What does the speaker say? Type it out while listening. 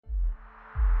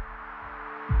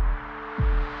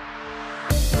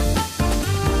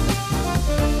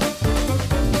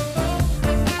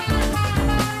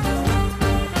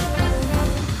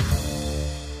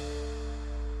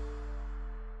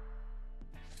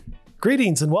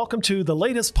Greetings and welcome to the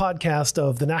latest podcast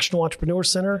of the National Entrepreneur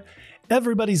Center,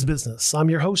 Everybody's Business. I'm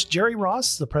your host, Jerry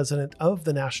Ross, the president of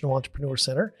the National Entrepreneur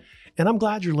Center, and I'm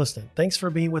glad you're listening. Thanks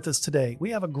for being with us today. We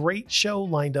have a great show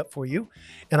lined up for you,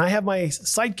 and I have my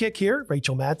sidekick here,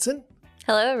 Rachel Madsen.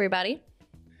 Hello, everybody.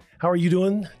 How are you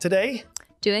doing today?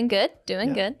 Doing good.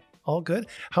 Good. All good.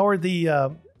 How are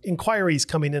the inquiries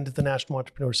coming into the National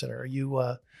Entrepreneur Center? Are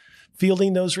you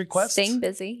fielding those requests? Staying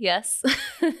busy, yes.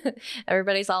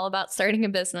 Everybody's all about starting a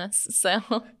business, so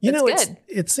good.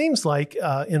 It seems like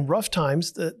in rough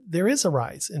times that there is a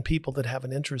rise in people that have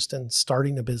an interest in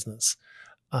starting a business.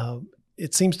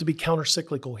 It seems to be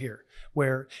counter-cyclical here,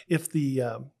 where if the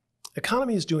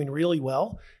economy is doing really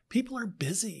well, people are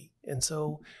busy, and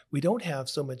so we don't have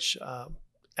so much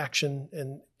action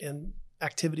and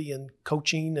activity and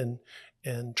coaching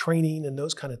and training and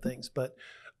those kind of things. But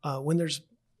when there's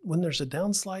a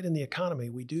downslide in the economy,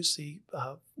 we do see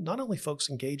not only folks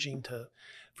engaging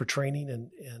for training and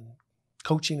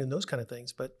coaching and those kind of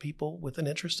things, but people with an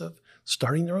interest of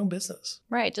starting their own business.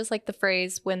 Right. Just like the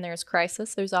phrase, when there's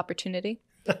crisis, there's opportunity.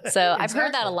 So I've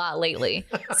heard that a lot lately.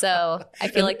 So I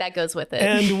feel like that goes with it.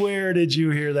 And where did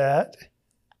you hear that?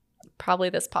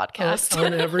 Probably this podcast.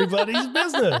 On Everybody's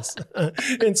Business.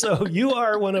 And so you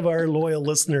are one of our loyal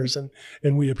listeners, and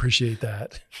we appreciate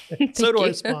that. So do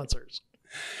our sponsors.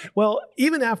 Well,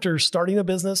 even after starting a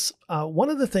business, one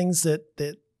of the things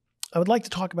that I would like to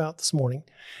talk about this morning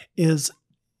is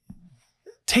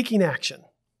taking action,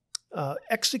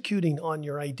 executing on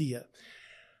your idea.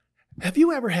 Have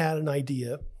you ever had an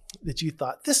idea that you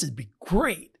thought, this would be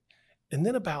great, and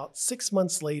then about 6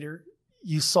 months later,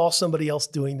 you saw somebody else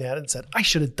doing that and said, I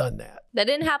should have done that? That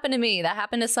didn't happen to me. That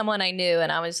happened to someone I knew,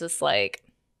 and I was just like,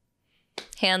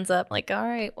 hands up, like, all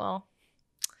right, well,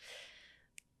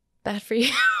 bad for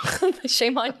you.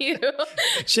 Shame on you.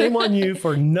 Shame on you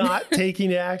for not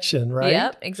taking action, right?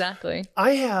 Yep, exactly.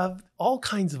 I have all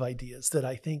kinds of ideas that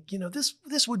I think,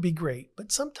 this would be great,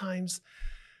 but sometimes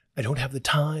I don't have the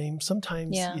time.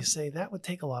 Sometimes you say that would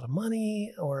take a lot of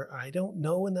money, or I don't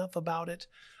know enough about it.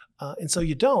 And so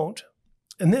you don't.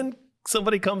 And then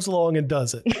somebody comes along and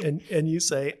does it. And you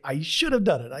say, I should have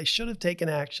done it. I should have taken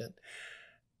action.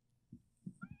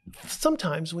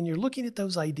 Sometimes when you're looking at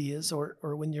those ideas or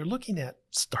when you're looking at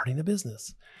starting a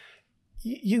business,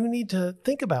 you need to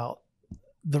think about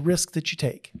the risk that you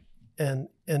take.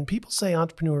 And people say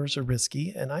entrepreneurs are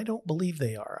risky, and I don't believe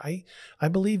they are. I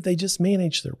believe they just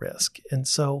manage their risk. And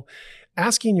so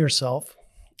asking yourself,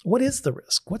 what is the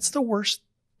risk? What's the worst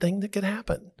thing that could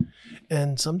happen?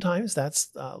 And sometimes that's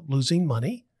losing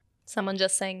money. Someone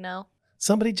just saying no.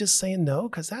 Somebody just saying no,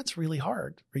 because that's really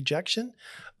hard. Rejection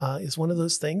is one of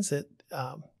those things that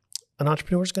an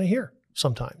entrepreneur is going to hear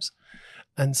sometimes.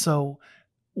 And so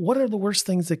what are the worst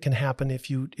things that can happen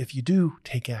if you do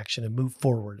take action and move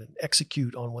forward and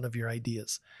execute on one of your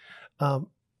ideas?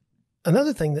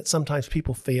 Another thing that sometimes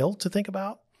people fail to think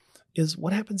about is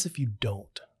what happens if you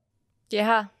don't?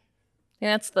 Yeah.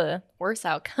 That's the worst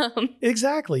outcome.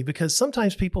 Exactly, because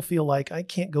sometimes people feel like I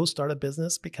can't go start a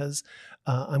business because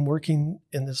I'm working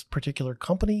in this particular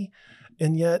company.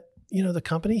 And yet, the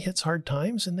company hits hard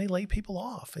times and they lay people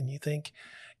off. And you think,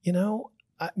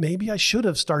 maybe I should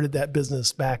have started that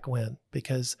business back when,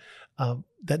 because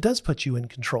that does put you in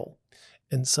control.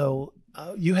 And so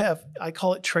I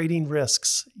call it trading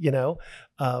risks.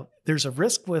 There's a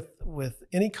risk with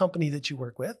any company that you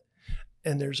work with,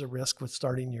 and there's a risk with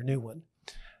starting your new one.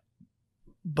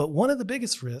 But one of the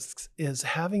biggest risks is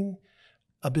having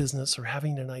a business or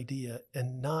having an idea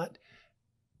and not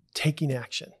taking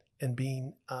action and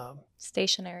being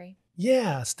stationary.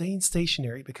 Yeah, staying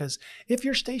stationary, because if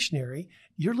you're stationary,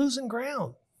 you're losing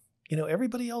ground.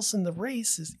 Everybody else in the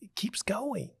race keeps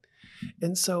going.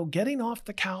 And so getting off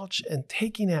the couch and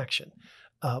taking action.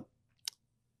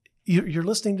 You're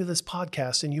listening to this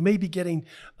podcast and you may be getting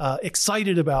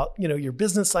excited about, your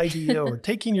business idea or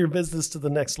taking your business to the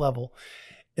next level.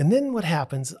 And then what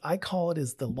happens, I call it,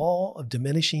 is the law of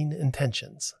diminishing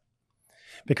intentions.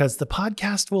 Because the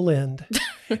podcast will end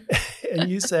and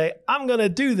you say, I'm going to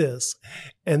do this.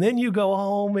 And then you go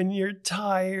home and you're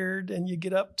tired and you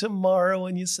get up tomorrow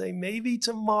and you say, maybe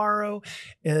tomorrow.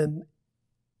 And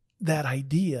that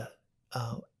idea,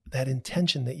 that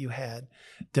intention that you had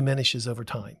diminishes over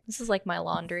time. This is like my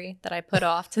laundry that I put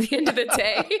off to the end of the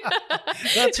day.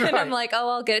 That's right. And I'm like,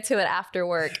 I'll get to it after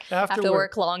work. After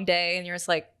work, long day. And you're just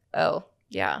like, oh,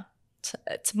 yeah,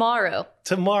 tomorrow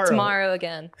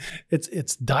again.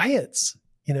 It's diets.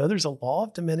 There's a law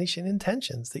of diminishing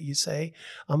intentions that you say,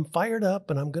 I'm fired up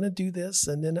and I'm going to do this.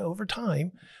 And then over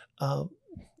time,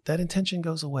 that intention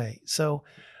goes away. So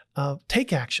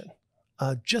take action.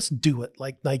 just do it,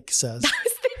 like Nike says. I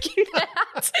was thinking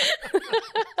that.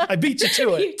 I beat you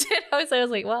to it. You did. I was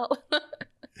like, well.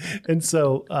 And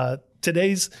so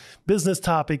today's business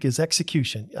topic is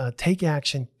execution. Take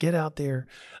action, get out there,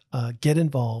 get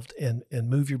involved, and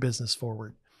move your business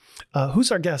forward.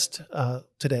 Who's our guest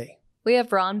today? We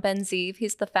have Ron Ben-Zeev.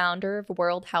 He's the founder of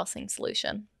World Housing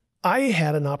Solution. I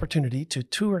had an opportunity to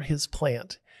tour his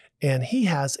plant, and he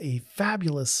has a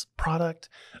fabulous product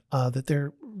that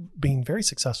they're being very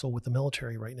successful with the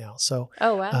military right now. So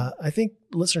oh, wow. I think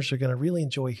listeners are going to really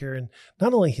enjoy hearing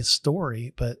not only his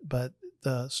story, but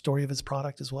the story of his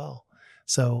product as well.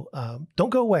 So don't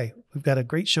go away. We've got a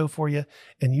great show for you,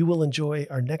 and you will enjoy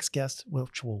our next guest,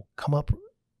 which will come up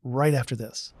right after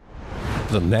this.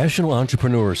 The National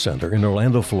Entrepreneur Center in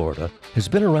Orlando, Florida, has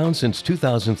been around since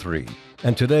 2003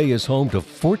 and today is home to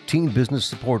 14 business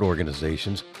support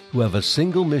organizations who have a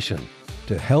single mission: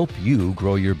 to help you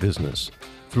grow your business.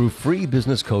 Through free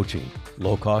business coaching,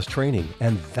 low-cost training,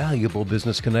 and valuable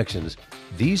business connections,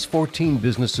 these 14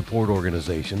 business support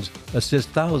organizations assist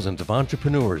thousands of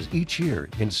entrepreneurs each year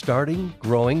in starting,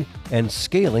 growing, and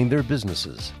scaling their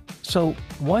businesses. So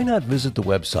why not visit the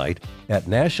website at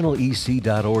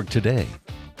nationalec.org today,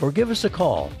 or give us a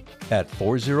call at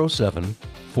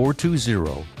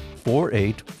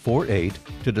 407-420-4848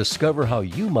 to discover how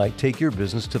you might take your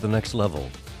business to the next level.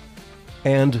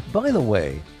 And by the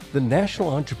way, the National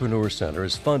Entrepreneur Center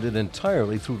is funded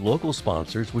entirely through local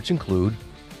sponsors, which include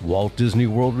Walt Disney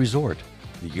World Resort,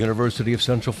 the University of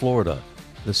Central Florida,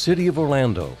 the City of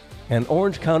Orlando, and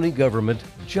Orange County government,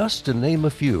 just to name a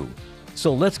few.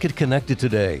 So let's get connected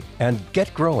today and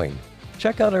get growing.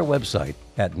 Check out our website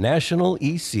at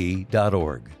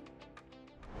nationalec.org.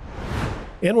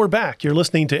 And we're back. You're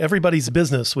listening to Everybody's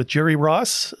Business with Jerry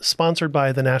Ross, sponsored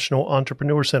by the National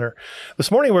Entrepreneur Center.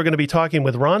 This morning, we're going to be talking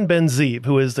with Ron Ben-Zeev,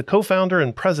 who is the co-founder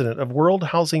and president of World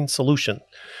Housing Solution,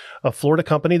 a Florida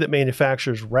company that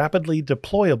manufactures rapidly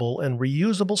deployable and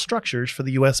reusable structures for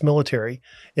the U.S. military,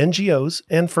 NGOs,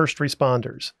 and first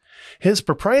responders. His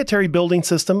proprietary building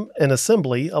system and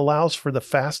assembly allows for the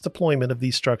fast deployment of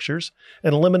these structures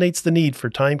and eliminates the need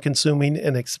for time-consuming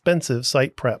and expensive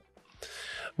site prep.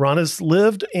 Ron has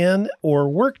lived in or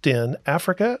worked in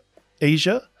Africa,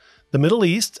 Asia, the Middle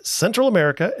East, Central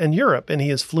America, and Europe, and he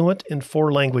is fluent in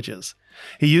 4 languages.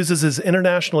 He uses his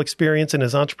international experience and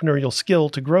his entrepreneurial skill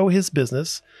to grow his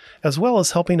business, as well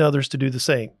as helping others to do the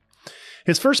same.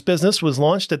 His first business was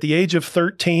launched at the age of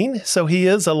 13, so he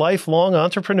is a lifelong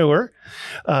entrepreneur.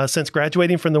 Since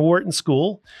graduating from the Wharton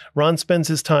School, Ron spends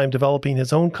his time developing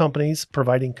his own companies,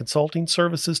 providing consulting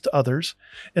services to others,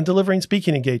 and delivering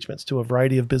speaking engagements to a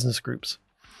variety of business groups.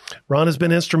 Ron has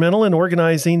been instrumental in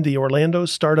organizing the Orlando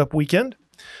Startup Weekend,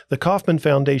 the Kauffman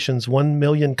Foundation's 1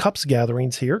 Million Cups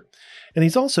gatherings here, and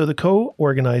he's also the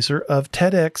co-organizer of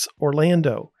TEDx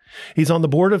Orlando. He's on the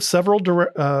board of several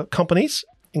companies,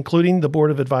 including the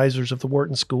board of advisors of the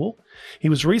Wharton School. He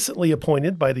was recently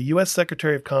appointed by the U.S.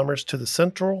 Secretary of Commerce to the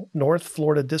Central North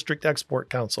Florida District Export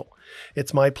Council.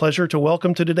 It's my pleasure to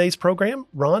welcome to today's program,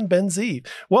 Ron Ben-Zeev.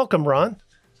 Welcome, Ron.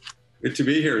 Good to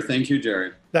be here. Thank you,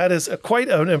 Jerry. That is quite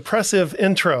an impressive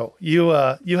intro. You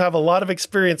have a lot of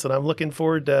experience, and I'm looking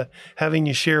forward to having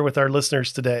you share with our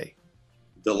listeners today.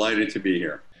 Delighted to be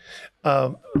here.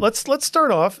 Let's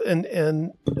start off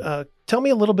and tell me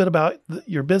a little bit about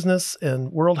your business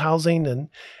and World Housing,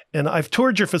 and I've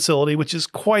toured your facility, which is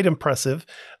quite impressive.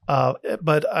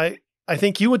 But I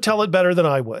think you would tell it better than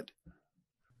I would.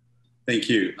 Thank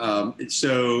you.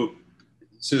 So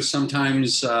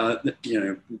sometimes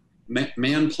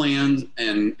man plans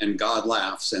and God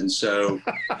laughs, and so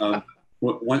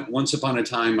once upon a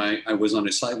time I was on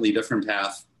a slightly different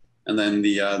path, and then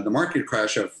the market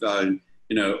crash of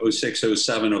 06,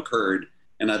 07 occurred.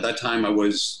 And at that time I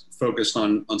was focused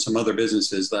on some other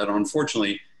businesses that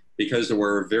unfortunately, because they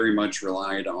were very much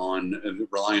reliant on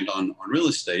real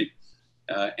estate,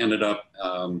 ended up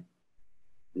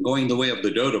going the way of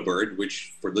the dodo bird,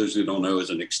 which for those who don't know is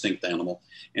an extinct animal.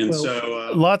 And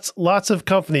lots of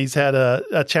companies had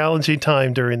a challenging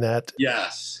time during that.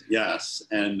 Yes.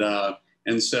 And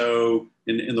so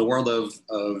in the world of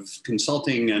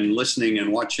consulting and listening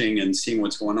and watching and seeing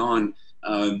what's going on,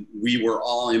 we were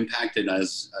all impacted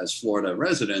as Florida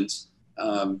residents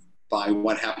by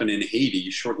what happened in Haiti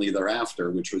shortly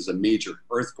thereafter, which was a major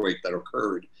earthquake that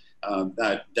occurred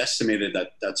that decimated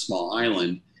that small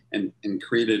island and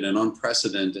created an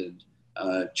unprecedented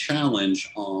challenge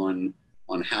on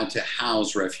how to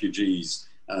house refugees.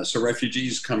 So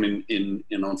refugees come in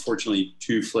unfortunately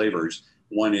 2 flavors.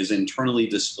 One is internally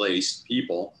displaced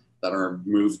people that are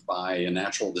moved by a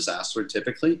natural disaster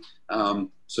typically.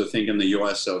 So think in the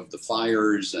U.S. of the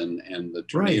fires and the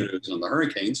tornadoes and the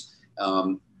hurricanes,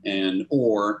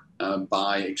 or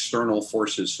by external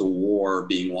forces, so war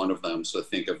being one of them. So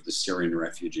think of the Syrian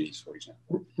refugees, for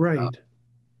example. Right.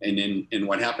 And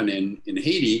what happened in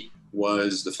Haiti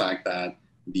was the fact that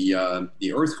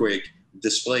the earthquake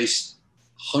displaced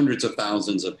hundreds of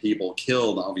thousands of people,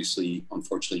 killed, obviously,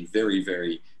 unfortunately, very,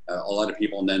 very, a lot of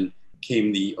people. And then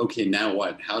came okay, now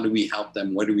what? How do we help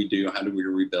them? What do we do? How do we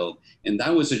rebuild? And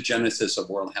that was a genesis of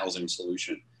World Housing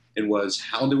Solution. It was,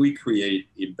 how do we create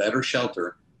a better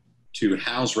shelter to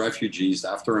house refugees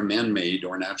after a man-made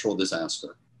or natural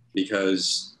disaster?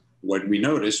 Because what we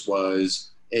noticed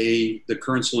was, A, the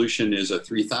current solution is a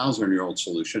 3,000-year-old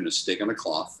solution, a stick and a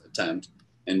cloth attempt.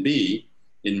 And B,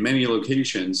 in many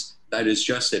locations, that is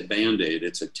just a Band-Aid.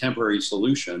 It's a temporary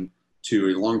solution to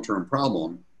a long-term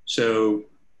problem. So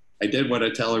I did what I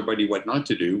tell everybody what not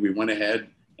to do. We went ahead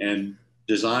and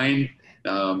designed,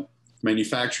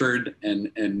 manufactured,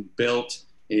 and built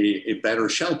a better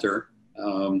shelter,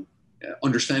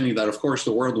 understanding that, of course,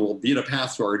 the world will beat a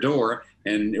path to our door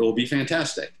and it will be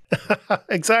fantastic.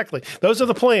 Exactly. Those are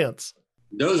the plans.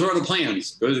 Those are the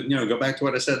plans. Go back to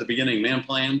what I said at the beginning. Man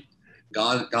planned,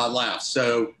 God laughs.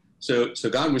 So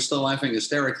God was still laughing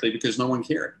hysterically because no one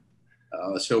cared.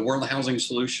 So World Housing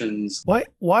Solutions.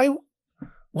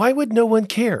 Why would no one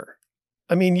care?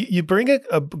 I mean, you bring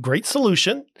a great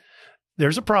solution.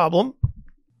 There's a problem.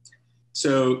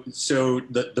 So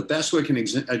the best way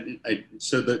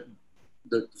the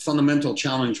fundamental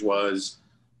challenge was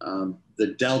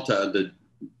the delta, the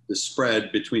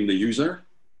spread between the user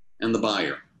and the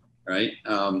buyer, right?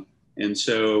 And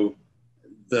so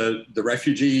the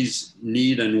refugees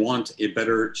need and want a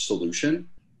better solution,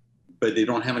 but they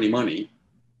don't have any money.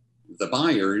 The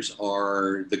buyers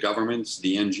are the governments,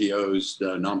 the NGOs,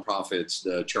 the nonprofits,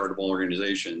 the charitable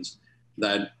organizations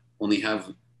that only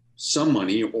have some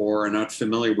money or are not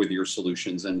familiar with your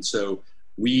solutions. And so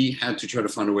we had to try to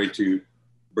find a way to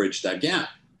bridge that gap.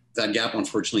 That gap,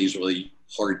 unfortunately, is really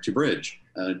hard to bridge.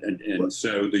 And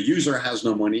so the user has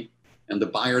no money and the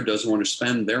buyer doesn't want to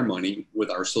spend their money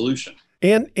with our solution.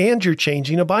 And you're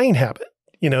changing a buying habit.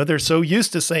 They're so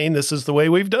used to saying this is the way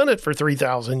we've done it for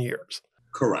 3,000 years.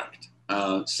 Correct.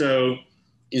 So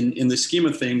in the scheme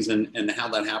of things and how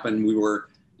that happened, we were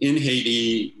in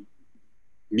Haiti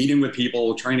meeting with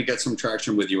people, trying to get some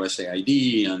traction with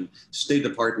USAID and State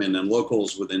Department and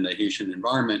locals within the Haitian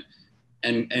environment,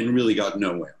 and really got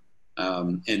nowhere.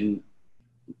 And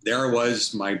there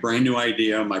was my brand new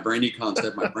idea, my brand new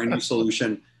concept, my brand new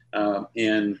solution.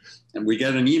 And we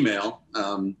get an email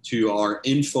to our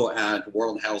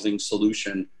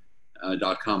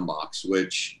info@worldhousingsolution.com box,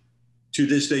 which to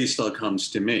this day still comes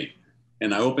to me.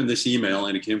 And I opened this email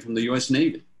and it came from the US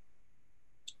Navy.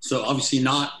 So obviously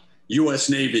not US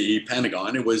Navy,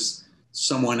 Pentagon. It was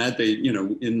someone at the,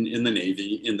 in the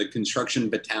Navy, in the construction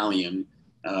battalion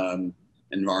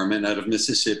environment out of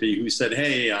Mississippi, who said,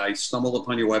 hey, I stumbled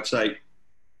upon your website,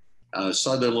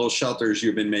 saw the little shelters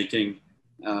you've been making.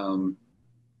 I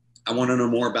want to know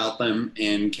more about them,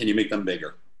 and can you make them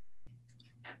bigger?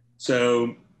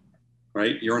 So,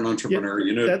 right, you're an entrepreneur.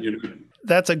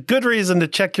 That's a good reason to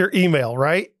check your email,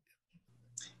 right?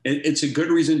 It's a good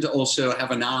reason to also have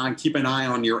keep an eye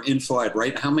on your info ad,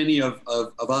 right? How many of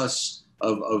us,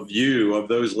 of you, of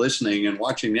those listening and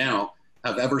watching now,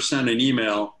 have ever sent an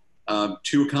email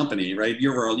to a company, right?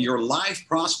 You're a live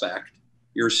prospect.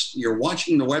 You're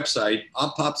watching the website,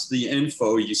 up pops the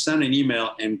info, you send an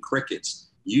email and crickets.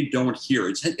 You don't hear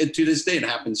it. To this day, it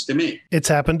happens to me. It's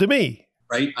happened to me.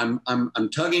 Right? I'm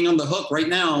tugging on the hook right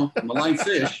now. I'm a live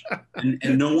fish,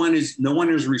 and no one is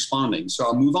responding. So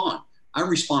I'll move on. I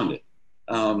responded.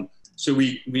 So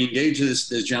we engaged this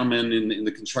gentleman in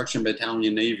the construction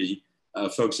battalion Navy,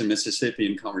 folks in Mississippi,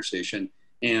 in conversation,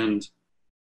 and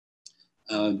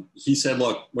he said,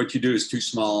 look, what you do is too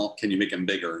small. Can you make them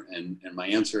bigger? And my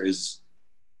answer is,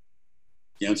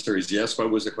 yes.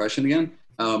 What was the question again?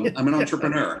 I'm an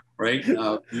entrepreneur, right?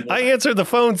 I answer the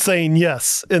phone saying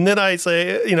yes. And then I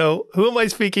say, who am I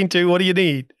speaking to? What do you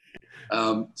need?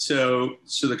 So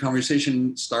the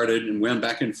conversation started and went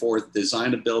back and forth,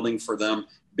 designed a building for them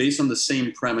based on the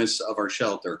same premise of our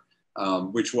shelter,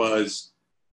 which was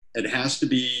it has to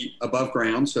be above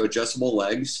ground, so adjustable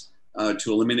legs,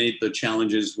 to eliminate the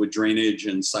challenges with drainage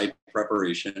and site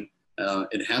preparation.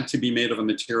 It had to be made of a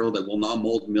material that will not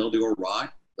mold, mildew, or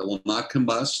rot, that will not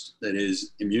combust, that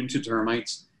is immune to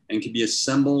termites, and can be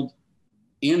assembled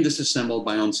and disassembled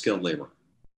by unskilled labor.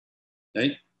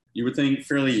 Okay? You would think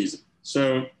fairly easy.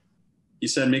 So he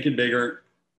said, make it bigger.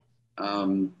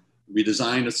 We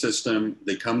designed a system.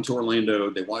 They come to Orlando.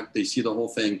 They see the whole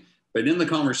thing. But in the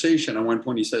conversation, at one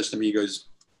point he says to me, he goes,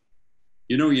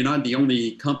 you're not the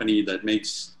only company that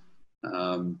makes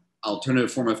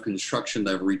alternative form of construction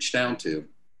that I've reached out to.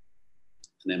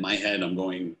 And in my head, I'm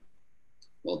going,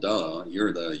 well, duh,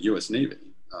 you're the US Navy.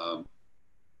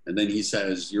 And then he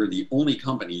says, you're the only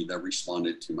company that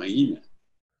responded to my email.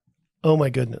 Oh my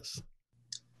goodness.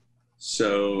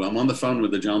 So I'm on the phone with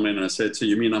the gentleman and I said, so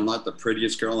you mean I'm not the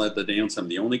prettiest girl at the dance? I'm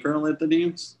the only girl at the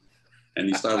dance? And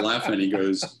he started laughing. He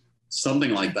goes,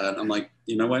 something like that. I'm like,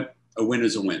 you know what? A win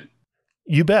is a win.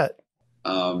 You bet.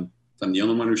 I'm the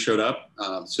only one who showed up.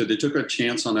 So they took a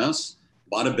chance on us,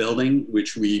 bought a building,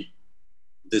 which we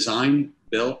designed,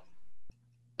 built,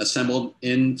 assembled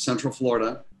in Central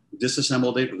Florida,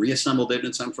 disassembled it, reassembled it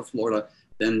in Central Florida,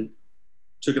 then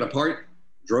took it apart,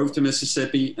 drove to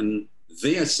Mississippi, and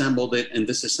they assembled it and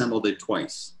disassembled it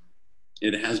twice.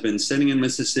 It has been sitting in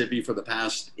Mississippi for the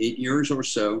past 8 years or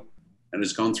so, and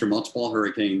has gone through multiple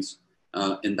hurricanes.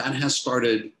 And that has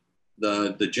started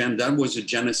that was a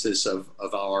genesis of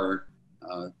our,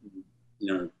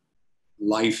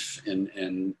 life and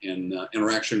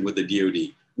interaction with the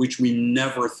DoD, which we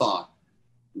never thought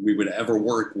we would ever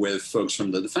work with folks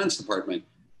from the Defense Department.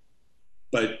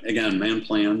 But again, man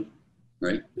plan,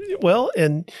 right? Well,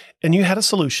 and you had a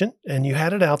solution and you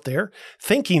had it out there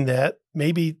thinking that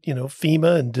maybe,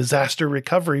 FEMA and disaster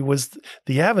recovery was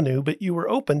the avenue, but you were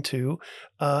open to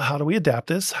how do we adapt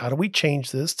this? How do we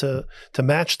change this to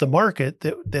match the market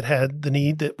that had the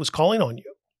need that was calling on you?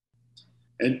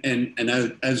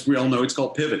 And as we all know, it's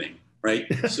called pivoting, right?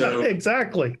 So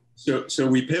exactly. So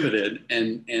we pivoted,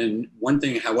 and one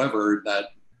thing, however,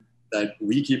 that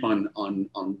we keep on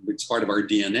it's part of our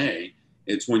DNA.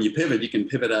 It's when you pivot, you can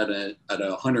pivot at a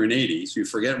 180, so you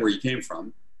forget where you came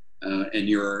from, and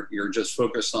you're just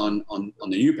focused on the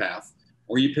new path,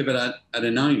 or you pivot at a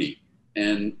 90,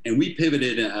 and we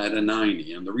pivoted at a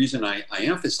 90. And the reason I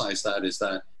emphasize that is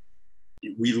that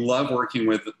we love working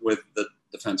with the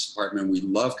Defense Department. We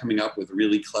love coming up with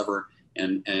really clever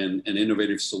and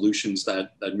innovative solutions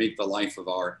that make the life of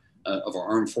our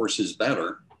armed forces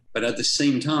better. But at the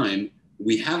same time,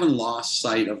 we haven't lost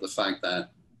sight of the fact that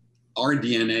our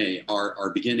DNA, our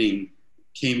beginning,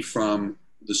 came from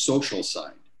the social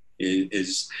side.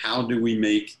 Is how do we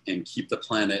make and keep the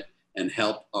planet and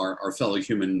help our fellow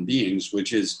human beings,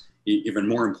 which is even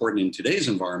more important in today's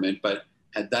environment, but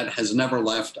that has never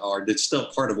left it's still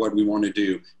part of what we want to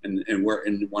do and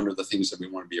one of the things that we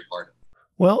want to be a part of.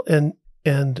 Well, and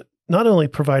not only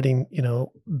providing,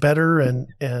 better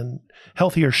and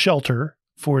healthier shelter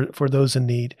for those in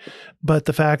need, but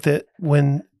the fact that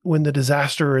when the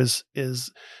disaster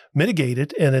is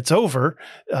mitigated and it's over,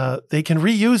 they can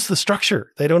reuse the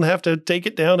structure. They don't have to take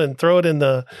it down and throw it in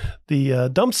the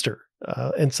dumpster.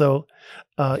 And so,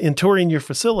 in touring your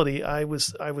facility, I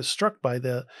was struck by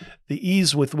the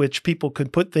ease with which people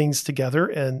could put things together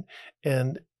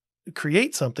and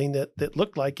create something that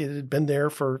looked like it had been there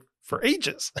for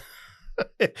ages.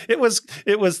 It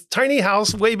was tiny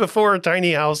house way before a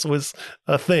tiny house was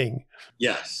a thing.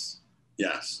 Yes.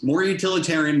 More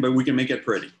utilitarian, but we can make it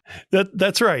pretty.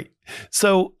 That's right.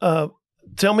 So,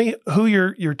 tell me who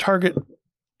your target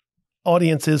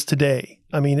audience is today.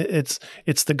 I mean, it's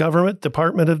the government,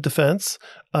 Department of Defense.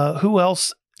 Who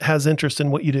else has interest in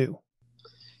what you do?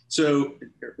 So,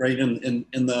 right in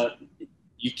the,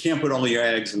 you can't put all your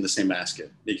eggs in the same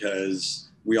basket, because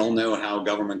we all know how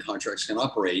government contracts can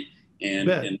operate,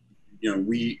 and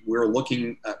we're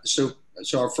looking. So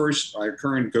our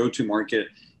current go-to market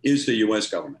is the U.S.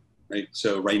 government, right?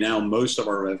 So right now, most of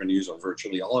our revenues, or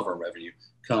virtually all of our revenue,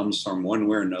 comes from one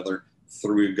way or another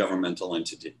through a governmental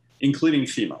entity, including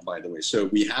FEMA, by the way. So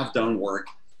we have done work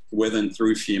with and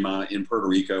through FEMA in Puerto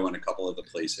Rico and a couple other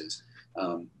places.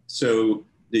 So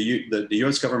the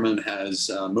U.S. government has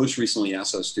most recently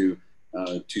asked us to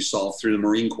solve, through the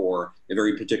Marine Corps, a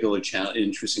very particular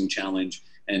interesting challenge,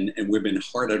 and we've been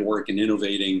hard at work in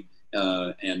innovating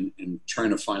and trying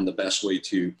to find the best way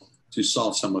to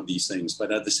solve some of these things.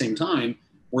 But at the same time,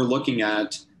 we're looking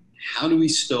at how do we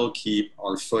still keep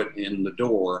our foot in the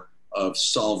door of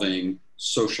solving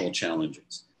social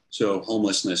challenges. So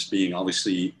homelessness being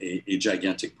obviously a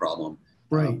gigantic problem,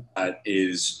 right? That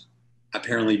is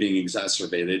apparently being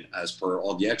exacerbated, as per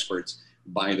all the experts,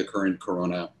 by the current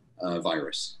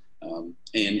coronavirus. And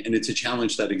it's a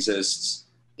challenge that exists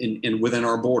within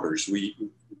our borders. We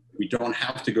don't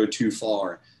have to go too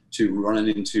far to run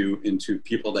into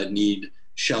people that need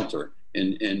shelter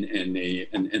and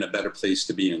a better place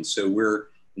to be in. So we're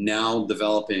now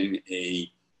developing a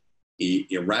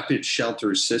rapid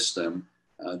shelter system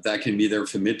that can be there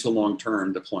for mid to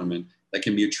long-term deployment, that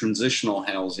can be a transitional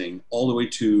housing, all the way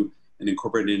to and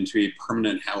incorporate it into a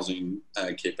permanent housing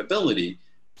capability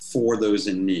for those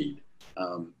in need.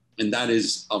 And that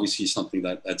is obviously something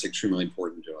that's extremely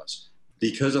important to us.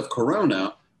 Because of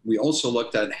Corona, we also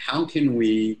looked at how can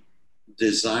we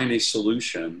design a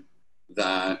solution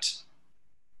that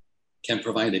can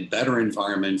provide a better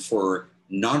environment for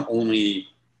not only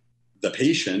the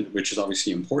patient, which is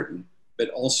obviously important, but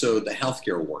also the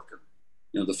healthcare worker,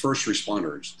 the first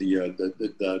responders,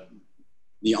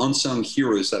 the unsung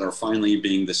heroes that are finally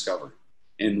being discovered.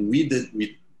 And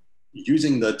we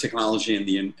using the technology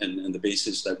and the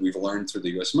basis that we've learned through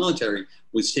the U.S. military,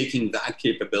 was taking that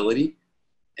capability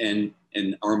and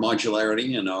our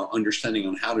modularity and our understanding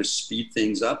on how to speed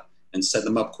things up and set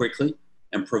them up quickly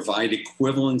and provide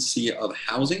equivalency of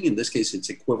housing. In this case, it's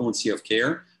equivalency of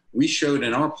care. We showed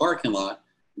in our parking lot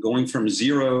going from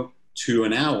 0 to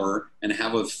an hour and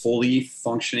have a fully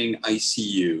functioning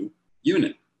ICU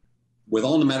unit with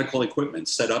all the medical equipment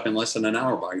set up in less than an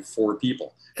hour by 4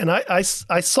 people. And I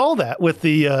saw that with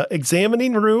the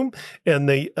examining room and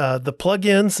the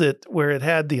plug-ins where it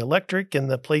had the electric and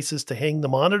the places to hang the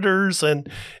monitors. And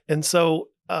so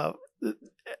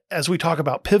as we talk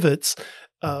about pivots,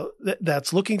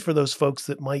 that's looking for those folks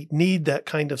that might need that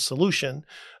kind of solution.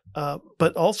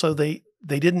 But also they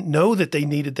didn't know that they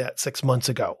needed that 6 months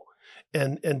ago.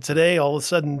 And today, all of a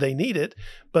sudden they need it,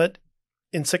 but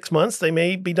in 6 months they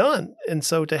may be done. And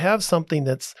so to have something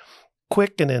that's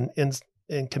quick and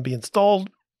can be installed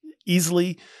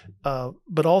easily,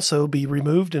 but also be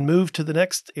removed and moved to the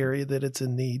next area that it's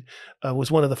in need,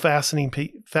 was one of the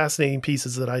fascinating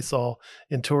pieces that I saw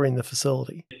in touring the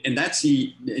facility. And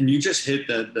and you just hit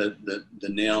the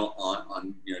nail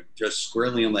on just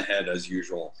squarely on the head as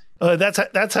usual.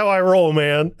 That's how I roll,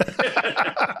 man.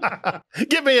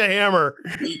 Give me a hammer.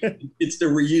 It's the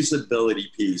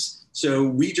reusability piece.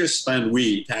 So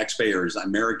taxpayers,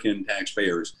 American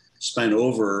taxpayers, spent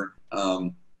over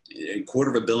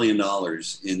 $250 million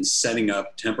in setting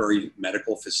up temporary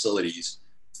medical facilities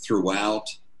throughout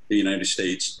the United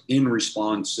States in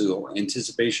response to or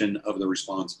anticipation of the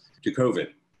response to COVID.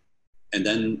 And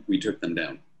then we took them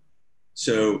down.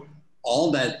 So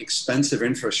all that expensive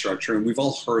infrastructure, and we've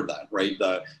all heard that, right?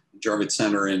 The Javits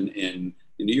Center in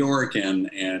New York and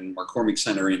McCormick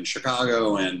Center in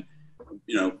Chicago and,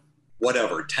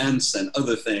 whatever, tents and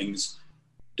other things,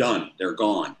 done, they're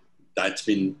gone. That's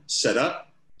been set up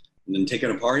and then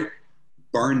taken apart,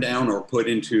 burned down or put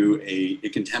into a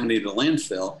contaminated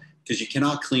landfill because you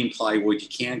cannot clean plywood, you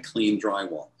can't clean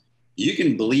drywall. You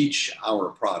can bleach our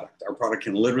product. Our product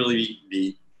can literally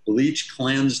be bleached,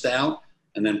 cleansed out,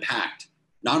 and then packed,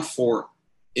 not for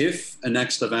if a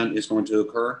next event is going to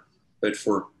occur, but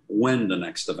for when the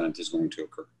next event is going to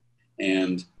occur.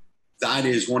 And that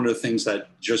is one of the things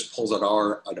that just pulls at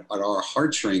our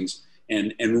heartstrings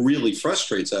and really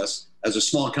frustrates us as a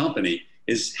small company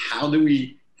is how do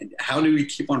we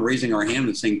keep on raising our hand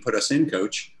and saying, put us in,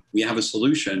 coach, we have a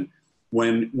solution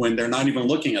when they're not even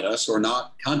looking at us or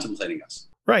not contemplating us.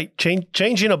 Right.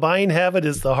 Changing a buying habit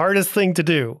is the hardest thing to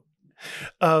do.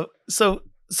 So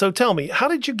tell me, how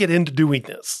did you get into doing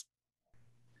this?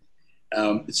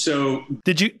 So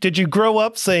did you grow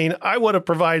up saying, I want to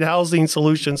provide housing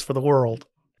solutions for the world?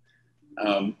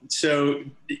 So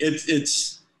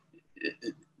it's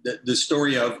the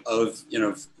story of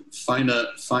find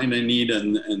a need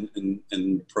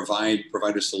and provide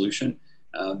a solution.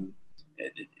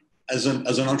 As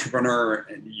an entrepreneur,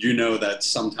 that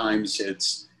sometimes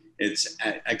it's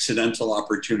accidental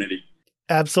opportunity.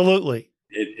 Absolutely.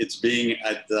 It's being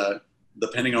at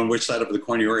depending on which side of the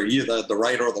coin you're at, either at the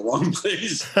right or the wrong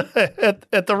place.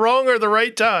 at the wrong or the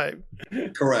right time.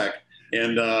 Correct.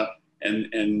 And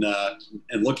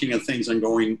looking at things and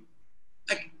going,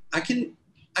 I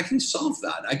can solve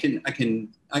that. I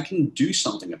can do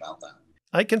something about that.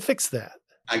 I can fix that.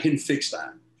 I can fix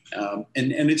that.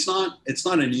 And it's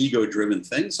not an ego-driven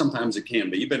thing. Sometimes it can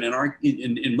be, but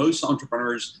in most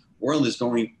entrepreneurs' world is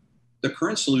going, the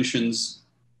current solutions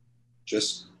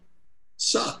just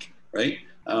suck, right?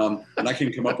 And I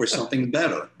can come up with something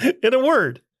better. In a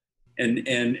word.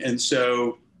 And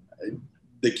so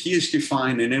the key is to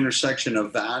find an intersection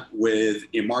of that with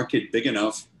a market big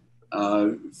enough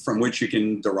from which you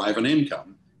can derive an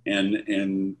income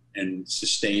and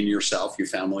sustain yourself, your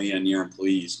family, and your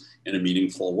employees in a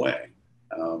meaningful way.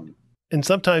 And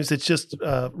sometimes it's just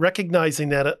recognizing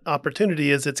that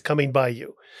opportunity as it's coming by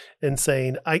you and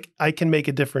saying, I can make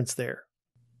a difference there.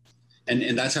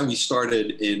 And that's how we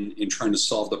started in trying to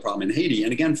solve the problem in Haiti,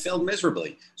 and again, failed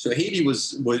miserably. So Haiti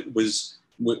was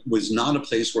not a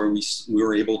place where we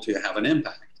were able to have an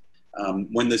impact.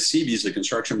 When the Seabees, the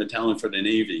construction battalion for the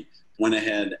Navy, went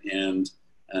ahead and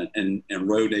and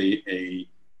wrote a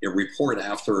report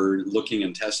after looking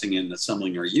and testing and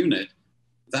assembling our unit.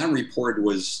 That report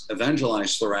was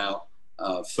evangelized throughout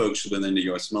folks within the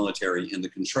U.S. military in the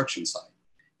construction side.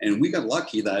 And we got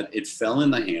lucky that it fell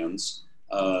in the hands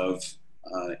of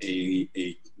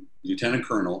a lieutenant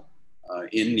colonel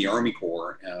in the Army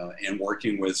Corps and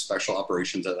working with special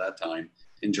operations at that time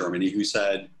in Germany, who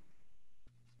said,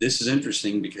 this is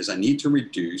interesting because I need to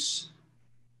reduce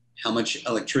how much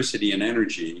electricity and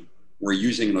energy we're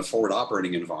using in a forward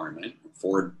operating environment,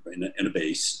 forward in a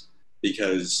base,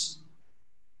 because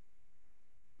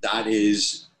that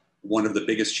is one of the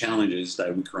biggest challenges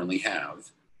that we currently have.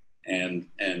 And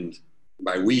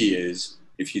by we is,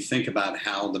 if you think about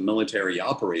how the military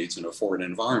operates in a forward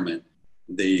environment,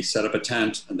 they set up a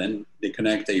tent and then they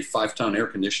connect a 5-ton air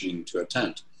conditioning to a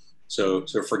tent. So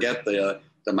forget that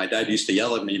my dad used to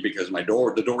yell at me because the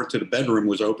door to the bedroom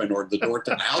was open or the door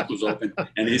to the house was open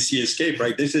and AC escape,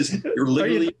 right? This is, you're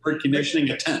literally air conditioning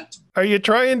a tent. Are you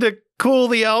trying to cool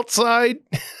the outside?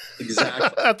 Exactly.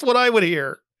 That's what I would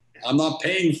hear. I'm not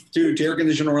paying to air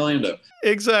condition Orlando.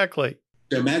 Exactly.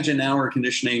 So imagine now air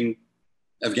conditioning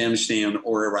Afghanistan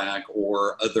or Iraq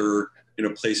or other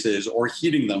places, or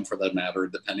heating them for that matter,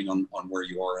 depending on where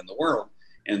you are in the world.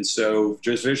 And so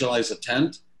just visualize a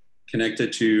tent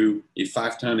connected to a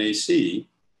 5-ton AC,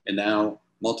 and now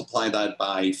multiply that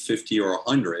by 50 or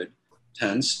 100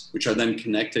 tents, which are then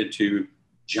connected to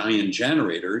giant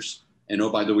generators. And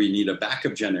oh, by the way, you need a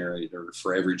backup generator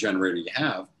for every generator you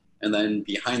have. And then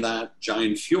behind that,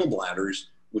 giant fuel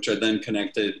bladders, which are then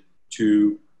connected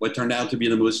to what turned out to be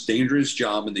the most dangerous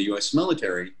job in the US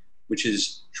military, which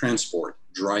is transport,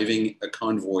 driving a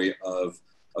convoy of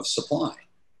supply.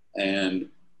 And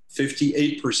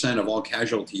 58% of all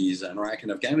casualties in Iraq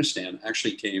and Afghanistan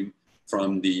actually came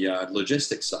from the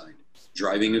logistics side,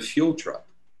 driving a fuel truck.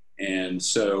 And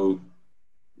so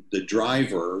the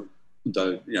driver,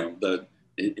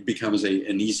 it becomes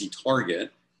an easy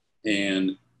target.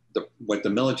 And what the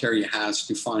military has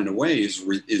to find a way is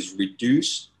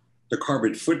reduce the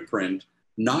carbon footprint,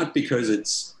 not because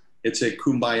it's a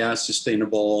kumbaya,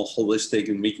 sustainable, holistic,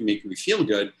 and make me feel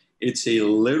good. It's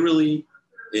literally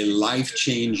a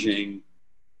life-changing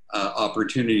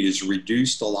opportunity is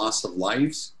reduce the loss of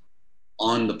lives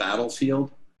on the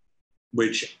battlefield,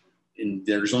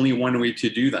 there's only one way to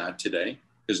do that today,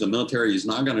 because the military is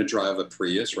not going to drive a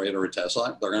Prius, right, or a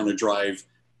Tesla. They're going to drive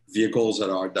vehicles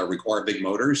that require big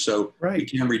motors. So we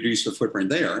can reduce the footprint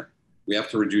there. We have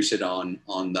to reduce it on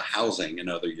the housing and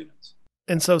other units.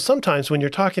 And so sometimes when you're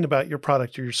talking about your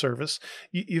product or your service,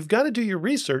 you've got to do your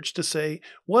research to say,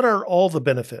 what are all the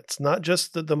benefits, not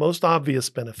just the most obvious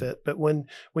benefit, but when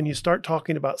you start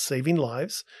talking about saving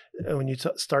lives, and when you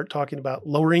start talking about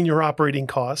lowering your operating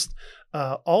cost,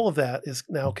 all of that is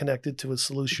now connected to a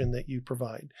solution that you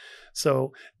provide.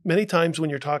 So many times when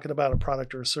you're talking about a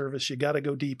product or a service, you got to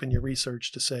go deep in your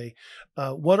research to say,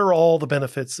 what are all the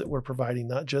benefits that we're providing,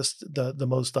 not just the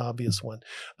most obvious one.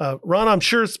 Ron, I'm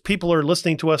sure people are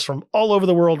listening to us from all over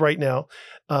the world right now.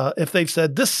 If they've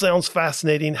said, this sounds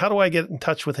fascinating, how do I get in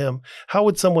touch with him? How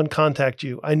would someone contact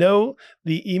you? I know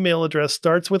the email address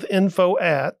starts with info@.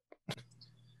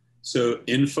 So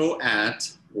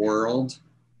info@World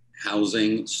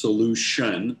Housing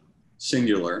Solution,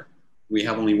 singular. We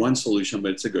have only one solution,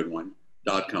 but it's a good one,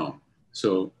 .com.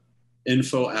 So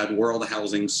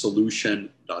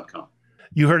info@worldhousingsolution.com.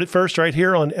 You heard it first right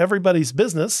here on Everybody's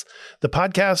Business, the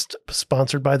podcast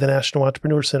sponsored by the National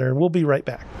Entrepreneur Center, and we'll be right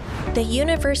back. The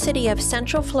University of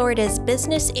Central Florida's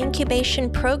Business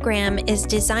Incubation Program is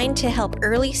designed to help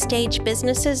early-stage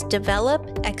businesses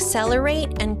develop,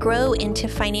 accelerate, and grow into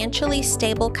financially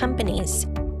stable companies.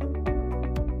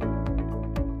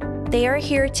 They are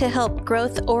here to help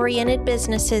growth-oriented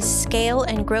businesses scale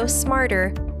and grow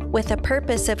smarter with a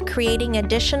purpose of creating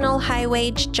additional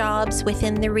high-wage jobs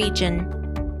within the region.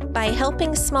 By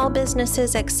helping small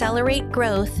businesses accelerate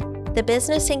growth, the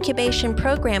Business Incubation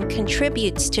Program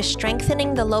contributes to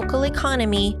strengthening the local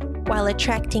economy while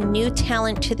attracting new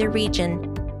talent to the region.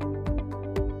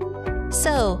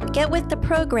 So, get with the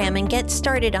program and get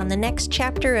started on the next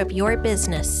chapter of your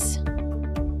business.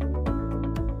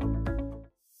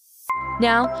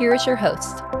 Now, here's your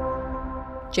host,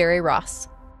 Jerry Ross.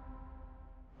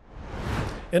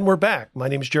 And we're back. My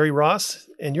name is Jerry Ross,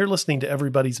 and you're listening to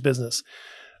Everybody's Business.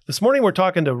 This morning, we're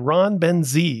talking to Ron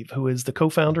Ben-Zeev, who is the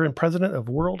co-founder and president of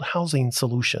World Housing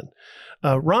Solution.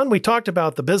 Ron, we talked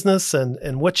about the business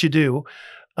and what you do.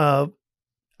 I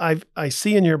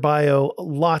see in your bio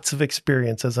lots of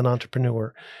experience as an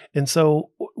entrepreneur. And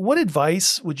so what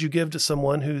advice would you give to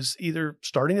someone who's either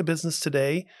starting a business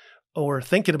today or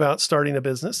thinking about starting a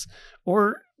business,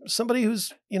 or somebody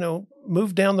who's,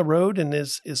 moved down the road and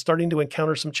is starting to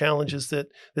encounter some challenges that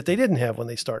they didn't have when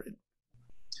they started.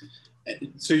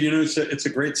 So, it's a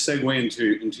great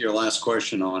segue into your last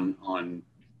question on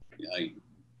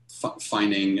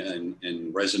finding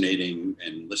and resonating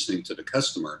and listening to the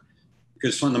customer,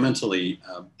 because fundamentally,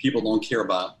 people don't care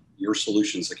about your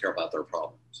solutions; they care about their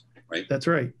problems, right? That's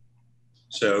right.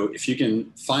 So, if you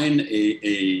can find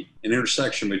an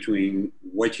intersection between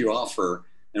what you offer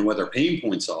and what their pain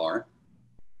points are,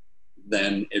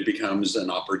 then it becomes an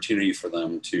opportunity for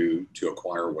them to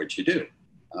acquire what you do.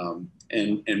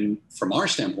 And from our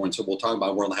standpoint, so we'll talk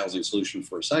about World Housing Solutions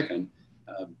for a second.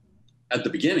 At the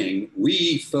beginning,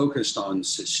 we focused on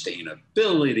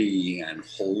sustainability and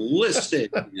holistic.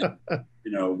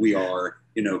 We are,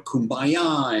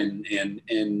 kumbaya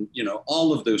and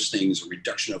all of those things,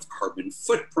 reduction of carbon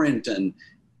footprint, and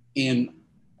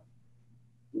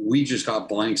we just got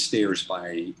blank stares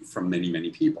from many,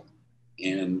 many people.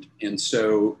 And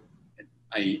so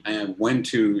I went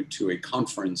to a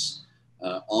conference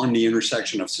on the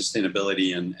intersection of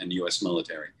sustainability and U.S.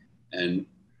 military, and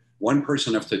one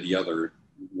person after the other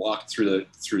walked through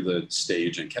the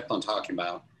stage and kept on talking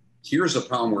about, here's a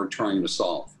problem we're trying to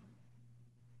solve.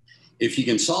 If you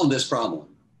can solve this problem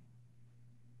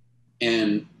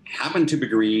and happen to be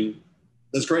green,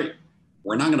 that's great.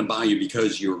 We're not going to buy you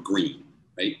because you're green,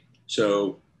 right?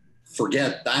 So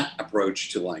forget that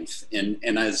approach to life. And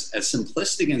as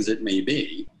simplistic as it may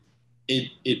be,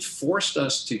 it forced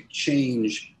us to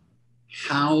change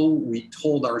how we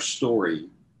told our story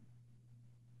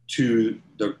to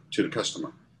the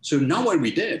customer. So not what we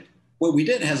did. What we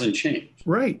did hasn't changed.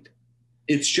 Right.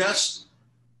 It's just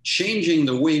changing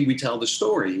the way we tell the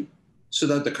story so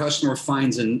that the customer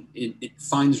finds it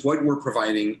finds what we're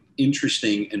providing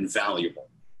interesting and valuable.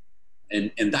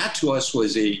 And that to us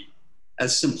was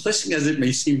as simplistic as it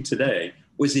may seem today,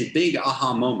 was a big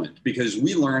aha moment, because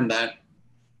we learned that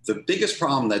the biggest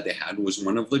problem that they had was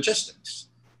one of logistics.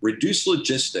 Reduce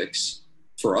logistics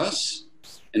for us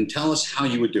and tell us how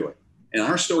you would do it. And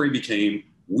our story became,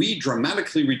 we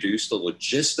dramatically reduced the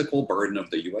logistical burden of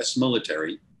the US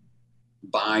military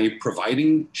by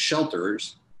providing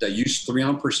shelters that use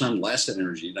 300% less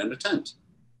energy than a tent.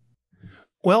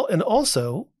 Well, and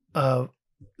also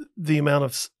the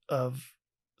amount of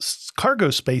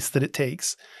cargo space that it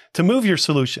takes to move your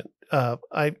solution.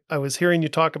 I was hearing you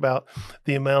talk about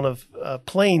the amount of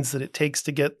planes that it takes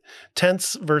to get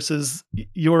tents versus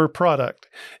your product.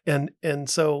 And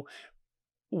so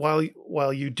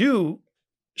while you do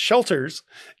shelters,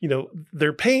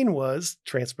 their pain was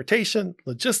transportation,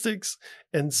 logistics.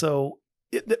 And so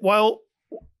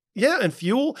and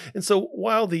fuel. And so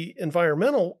while the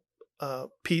environmental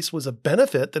piece was a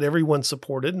benefit that everyone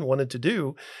supported and wanted to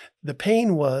do, the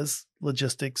pain was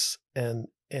logistics and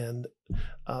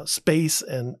space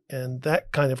and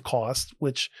that kind of cost,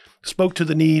 which spoke to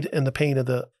the need and the pain of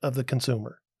the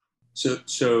consumer. So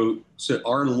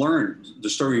the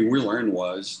story we learned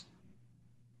was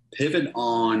pivot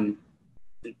on,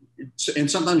 and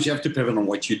sometimes you have to pivot on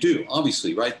what you do,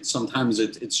 obviously, right? Sometimes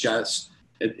it's just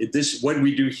this, what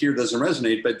we do here doesn't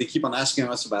resonate, but they keep on asking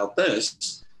us about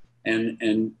this.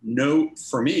 And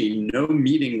for me, no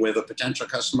meeting with a potential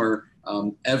customer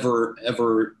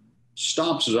ever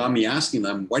stops without me asking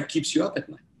them, what keeps you up at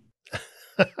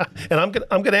night? And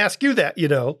I'm gonna ask you that,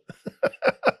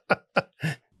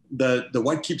 The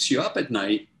what keeps you up at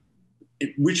night,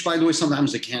 which by the way,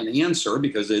 sometimes they can't answer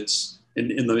because it's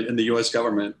in the U.S.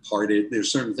 government part,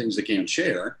 there's certain things they can't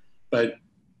share. But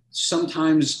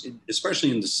sometimes,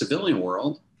 especially in the civilian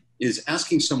world, is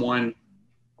asking someone,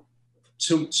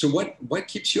 so what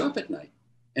keeps you up at night?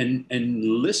 And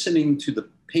listening to the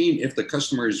pain, if the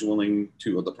customer is willing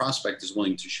to, or the prospect is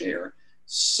willing to share,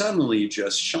 suddenly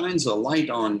just shines a light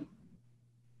on,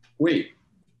 wait,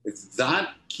 if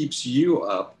that keeps you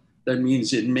up, that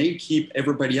means it may keep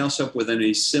everybody else up within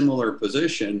a similar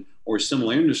position or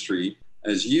similar industry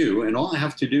as you. And all I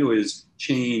have to do is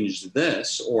change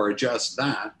this or adjust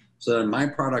that so that my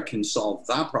product can solve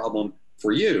that problem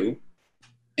for you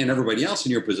and everybody else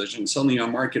in your position. Suddenly our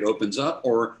market opens up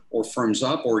or firms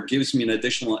up or gives me an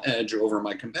additional edge over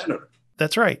my competitor.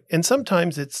 That's right. And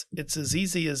sometimes it's as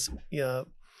easy as,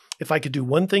 if I could do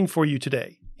one thing for you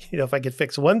today, if I could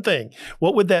fix one thing,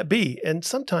 what would that be? And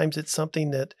sometimes it's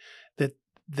something that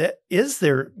is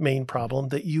their main problem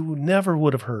that you never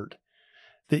would have heard,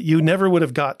 that you never would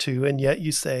have got to. And yet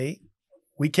you say,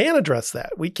 we can address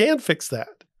that. We can fix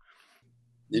that.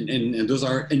 And those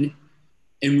are, and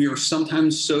we are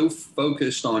sometimes so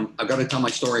focused on, I've got to tell my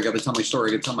story, I got to tell my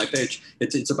story, I got to tell my pitch.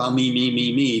 It's about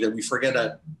me, that we forget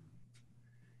that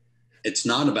it's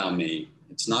not about me.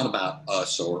 It's not about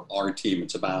us or our team.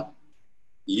 It's about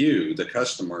you, the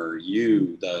customer,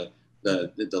 you, the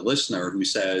listener who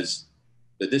says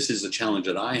that this is a challenge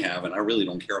that I have, and I really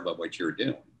don't care about what you're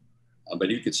doing.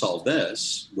 But if you could solve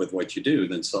this with what you do,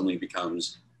 then suddenly it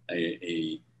becomes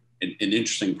an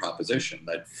interesting proposition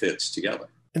that fits together.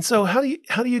 And so how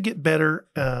do you get better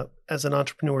as an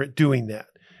entrepreneur at doing that?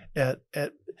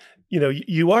 At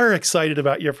you are excited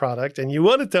about your product and you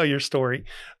want to tell your story.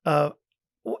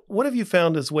 What have you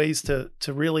found as ways to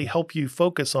really help you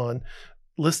focus on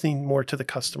listening more to the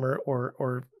customer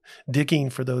or digging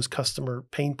for those customer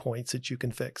pain points that you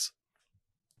can fix?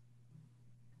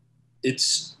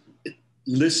 It's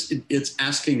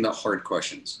asking the hard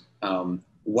questions.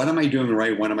 What am I doing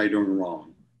right? What am I doing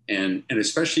wrong? And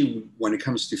especially when it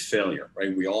comes to failure,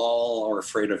 right? We all are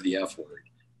afraid of the F word,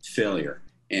 failure.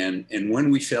 And when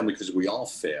we fail, because we all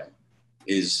fail,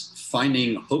 is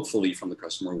finding, hopefully from the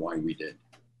customer, why we did.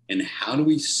 And how do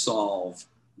we solve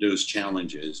those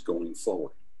challenges going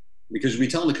forward? Because we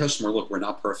tell the customer, look, we're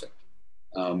not perfect.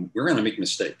 We're going to make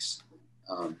mistakes.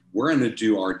 We're going to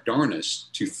do our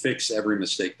darnest to fix every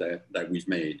mistake that we've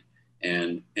made.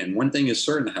 And one thing is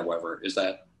certain, however, is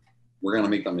that we're going to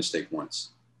make that mistake once.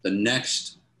 The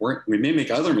next, we may make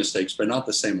other mistakes, but not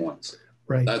the same ones.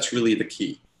 Right. That's really the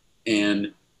key.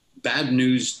 And bad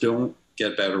news don't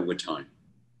get better with time.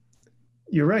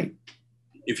 You're right.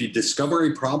 If you discover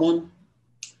a problem,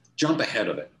 jump ahead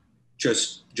of it.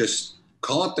 Just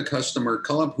call up the customer,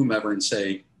 call up whomever and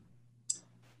say,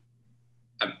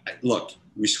 look,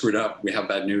 we screwed up. We have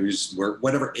bad news,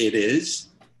 whatever it is,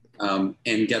 and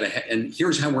get ahead. And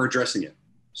here's how we're addressing it.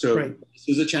 So This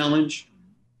is a challenge.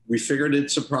 We figured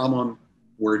it's a problem.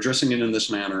 We're addressing it in this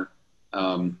manner.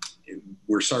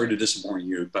 We're sorry to disappoint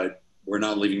you, but we're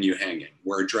not leaving you hanging.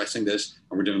 We're addressing this,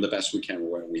 and we're doing the best we can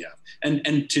with what we have.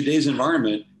 And today's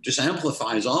environment just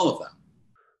amplifies all of that.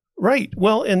 Right.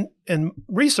 Well, and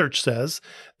research says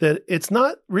that it's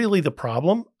not really the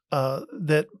problem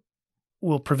that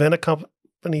will prevent a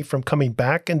company from coming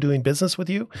back and doing business with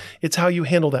you. It's how you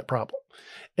handle that problem.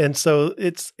 And so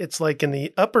it's like in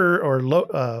the upper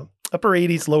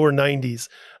 80s, lower 90s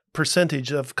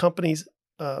percentage of companies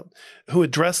who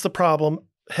address the problem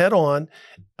head on,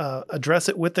 address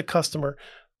it with the customer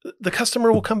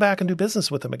will come back and do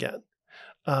business with them again.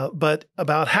 But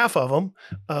about half of them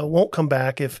won't come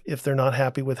back if they're not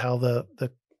happy with how the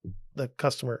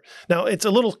customer. Now, it's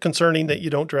a little concerning that you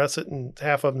don't dress it and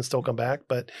half of them still come back,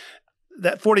 but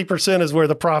that 40% is where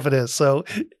the profit is. So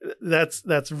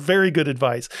that's very good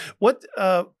advice. What,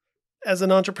 as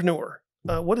an entrepreneur,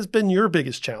 what has been your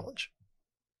biggest challenge?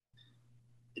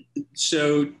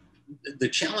 So the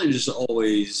challenge is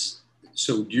always,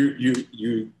 so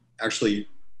you actually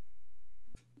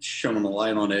shone a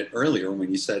light on it earlier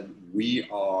when you said we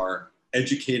are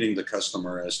educating the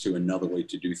customer as to another way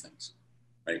to do things,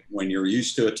 right? When you're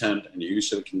used to a tent and you're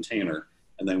used to a container,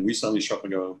 and then we suddenly show up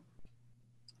and go,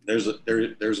 there's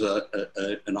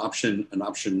an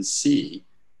option C,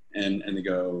 and they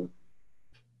go,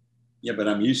 yeah, but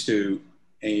I'm used to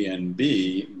A and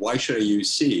B. Why should I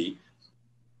use C?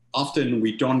 Often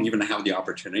we don't even have the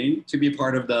opportunity to be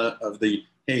part of the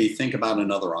hey, think about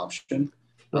another option,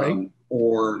 right?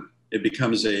 Or it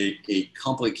becomes a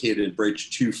complicated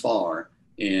bridge too far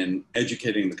in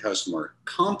educating the customer.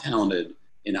 Compounded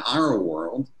in our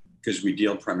world, because we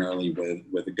deal primarily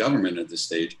with the government at this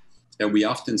stage, that we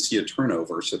often see a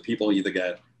turnover. So people either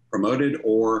get promoted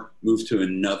or move to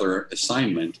another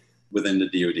assignment within the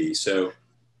DoD. So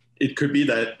it could be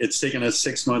that it's taken us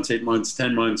 6 months, 8 months,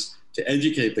 10 months to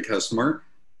educate the customer,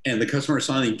 and the customer is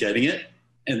finally getting it.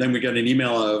 And then we get an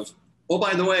email of, oh,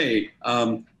 by the way,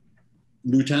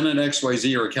 Lieutenant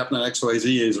XYZ or Captain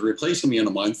XYZ is replacing me in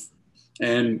a month,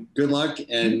 and good luck,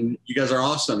 and you guys are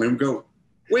awesome. And we go,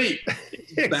 wait,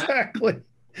 exactly.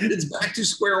 It's back to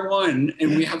square one,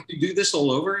 and we have to do this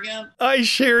all over again. I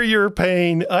share your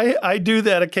pain. I do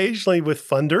that occasionally with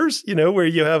funders, where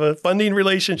you have a funding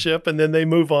relationship and then they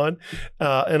move on.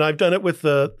 And I've done it with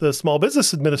the Small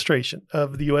Business Administration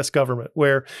of the U.S. government,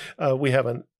 where we have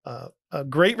a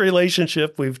great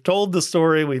relationship. We've told the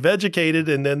story, we've educated,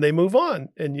 and then they move on.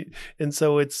 And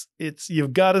so it's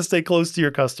you've got to stay close to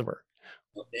your customer.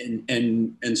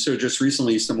 And so just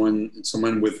recently, someone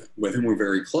with whom we're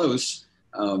very close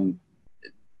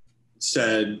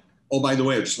said, oh, by the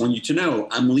way, I just want you to know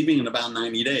I'm leaving in about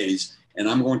 90 days and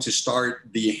I'm going to start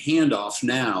the handoff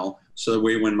now. So that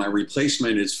way, when my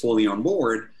replacement is fully on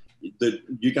board,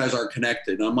 you guys are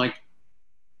connected. And I'm like,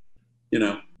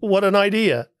 what an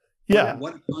idea. Yeah.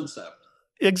 What a concept.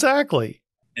 Exactly.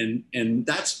 And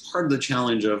that's part of the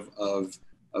challenge of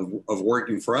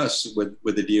working for us with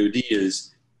the DoD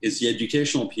is is the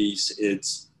educational piece.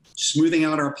 It's smoothing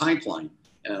out our pipeline.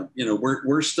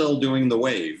 We're still doing the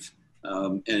wave,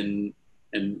 and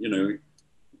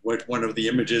one of the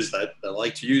images that I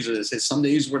like to use is some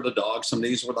days we're the dog, some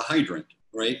days we're the hydrant,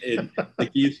 right? It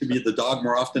used to be the dog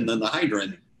more often than the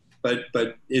hydrant, but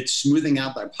it's smoothing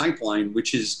out that pipeline,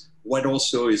 which is what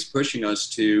also is pushing us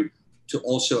to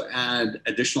also add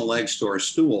additional legs to our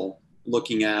stool,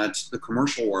 looking at the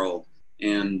commercial world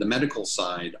and the medical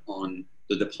side on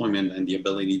the deployment and the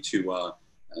ability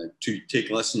to take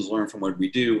lessons learned from what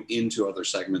we do into other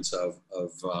segments of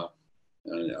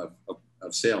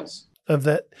sales. Of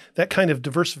that kind of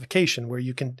diversification where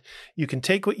you can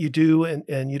take what you do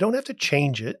and you don't have to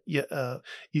change it.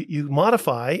 You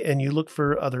modify and you look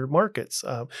for other markets.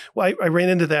 I ran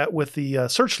into that with the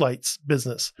Searchlights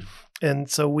business. And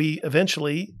so we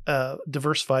eventually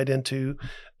diversified into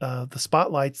the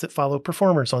spotlights that follow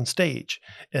performers on stage.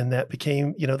 And that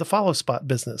became, the follow spot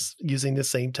business using the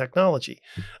same technology.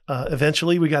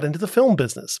 Eventually we got into the film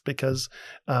business because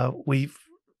we've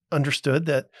understood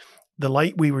that the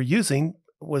light we were using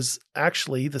was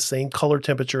actually the same color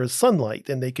temperature as sunlight,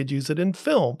 and they could use it in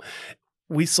film.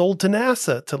 We sold to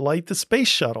NASA to light the space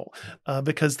shuttle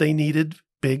because they needed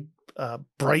big,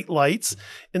 bright lights.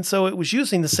 And so it was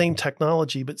using the same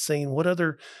technology, but saying what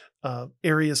other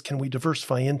areas can we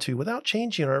diversify into without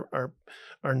changing our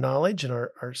knowledge and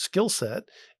our skill set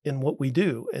in what we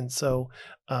do. And so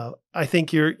I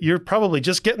think you're probably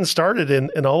just getting started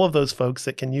in all of those folks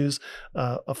that can use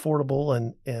affordable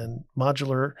and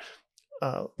modular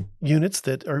units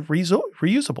that are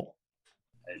reusable.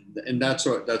 And that's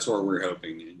what we're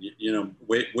hoping.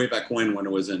 Way back when I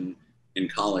was in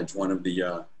college, one of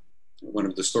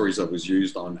the stories that was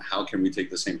used on how can we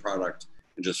take the same product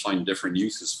and just find different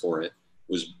uses for it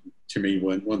was, to me,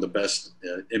 one of the best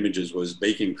images was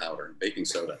baking powder, baking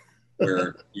soda,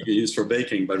 where you can use for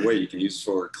baking, but wait, you can use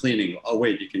for cleaning. Oh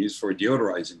wait, you can use for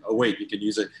deodorizing. Oh wait, you can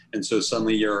use it. And so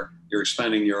suddenly you're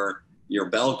expanding your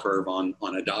bell curve on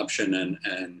adoption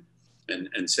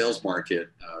and sales market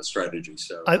strategy.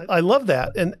 So I love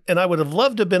that, and I would have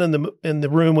loved to have been in the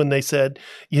room when they said,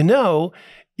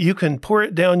 you can pour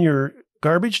it down your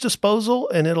garbage disposal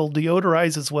and it'll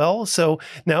deodorize as well. So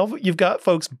now you've got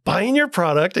folks buying your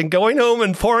product and going home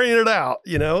and pouring it out.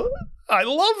 I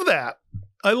love that.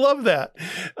 I love that.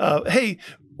 Hey,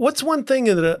 what's one thing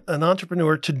that an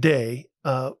entrepreneur today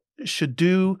should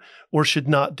do or should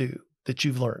not do that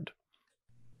you've learned?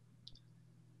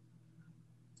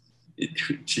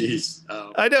 Jeez.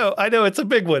 I know it's a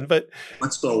big one, but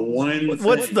what's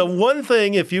the one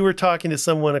thing if you were talking to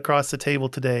someone across the table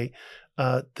today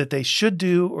that they should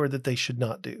do or that they should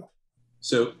not do?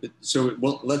 So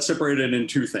well, let's separate it in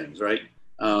two things, right?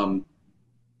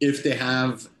 If they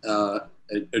have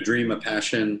a dream, a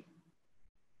passion,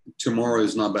 tomorrow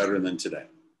is not better than today.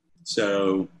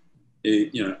 So,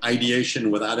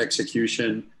 ideation without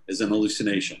execution is an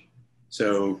hallucination.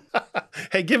 So,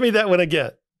 hey, give me that one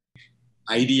again.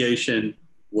 Ideation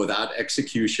without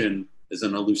execution is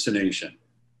an hallucination.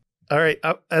 All right,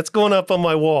 that's going up on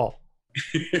my wall.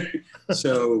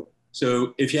 So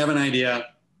if you have an idea,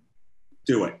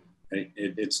 do it. Right?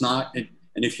 It's not, and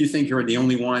if you think you're the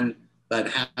only one that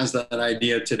has that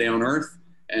idea today on Earth,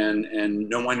 and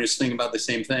no one is thinking about the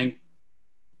same thing,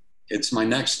 it's my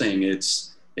next thing.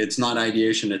 It's not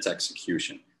ideation, it's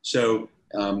execution. So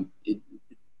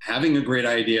having a great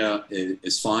idea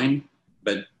is fine,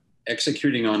 but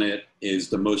executing on it is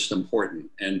the most important.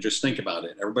 And just think about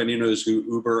it. Everybody knows who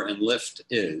Uber and Lyft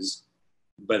is,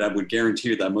 but I would guarantee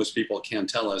you that most people can't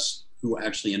tell us who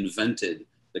actually invented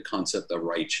the concept of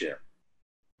rideshare.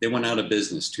 They went out of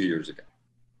business 2 years ago.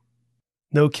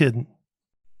 No kidding.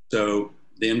 So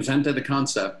they invented the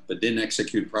concept, but didn't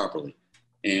execute properly.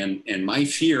 And my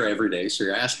fear every day, so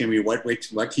you're asking me what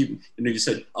you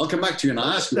said, I'll come back to you and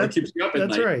I'll ask you what keeps you up at night.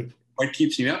 That's right. What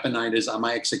keeps me up at night is, am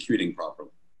I executing properly?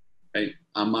 Right?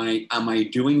 Am I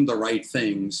doing the right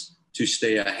things to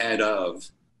stay ahead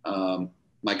of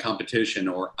my competition,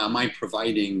 or am I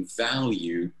providing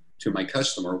value to my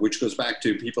customer? Which goes back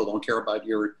to, people don't care about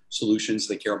your solutions,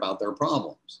 they care about their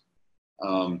problems.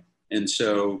 And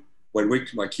so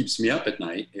what keeps me up at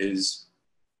night is,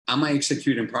 am I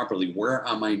executing properly? Where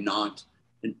am I not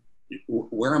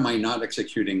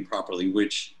executing properly?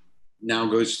 Which now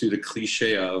goes to the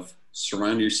cliche of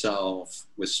surround yourself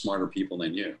with smarter people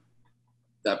than you,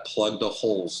 that plug the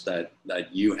holes that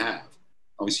you have.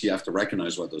 Obviously, you have to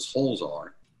recognize what those holes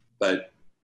are. But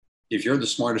if you're the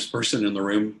smartest person in the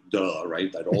room, duh,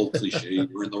 right? That old cliche,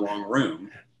 you're in the wrong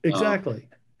room. Exactly.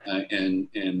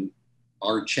 And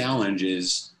our challenge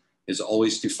is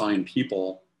always to find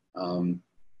people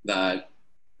that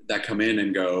that come in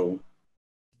and go,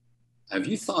 have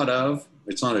you thought of,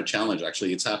 it's not a challenge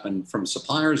actually, it's happened from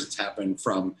suppliers, it's happened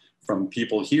from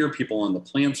people here, people on the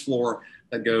plant floor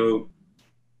that go,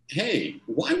 hey,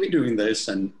 why are we doing this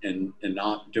and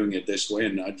not doing it this way?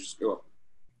 And I just go,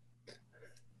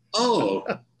 oh,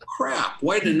 crap,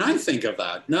 why didn't I think of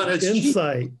that? No, that's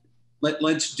insight.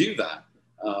 Let's do that.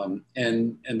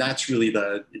 And that's really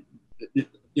the,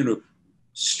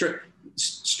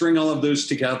 string all of those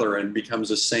together and becomes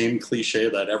the same cliche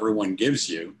that everyone gives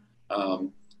you.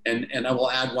 And I will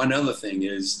add one other thing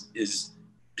is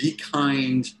be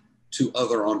kind to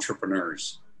other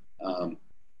entrepreneurs,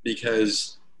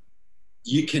 because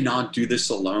you cannot do this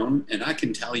alone. And I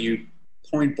can tell you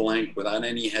point blank without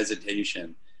any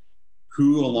hesitation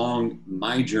who along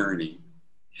my journey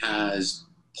has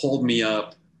pulled me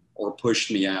up or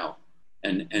pushed me out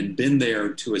and been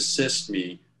there to assist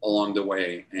me along the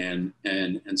way and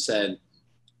said,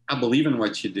 I believe in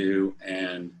what you do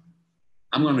and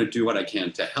I'm going to do what I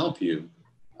can to help you,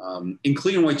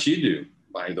 including what you do,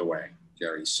 by the way,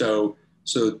 Jerry. So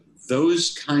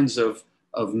those kinds of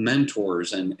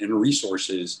mentors and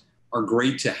resources are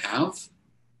great to have,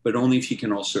 but only if you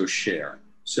can also share.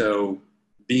 So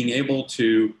being able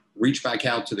to reach back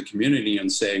out to the community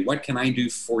and say, what can I do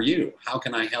for you? How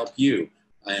can I help you?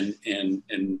 And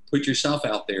put yourself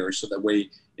out there so that way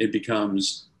it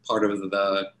becomes part of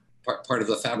the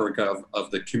fabric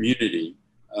of the community,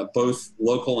 both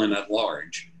local and at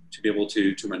large, to be able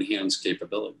to enhance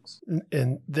capabilities.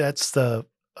 And that's the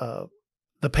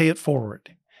pay it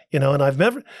forward. And I've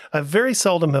very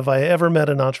seldom have I ever met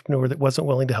an entrepreneur that wasn't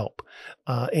willing to help,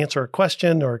 answer a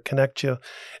question or connect you.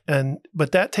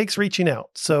 But that takes reaching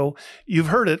out. So you've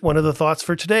heard it. One of the thoughts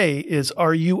for today is,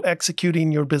 are you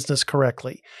executing your business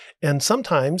correctly? And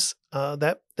sometimes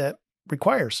that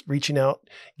requires reaching out,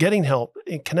 getting help,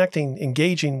 and connecting,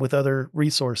 engaging with other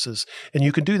resources. And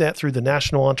you can do that through the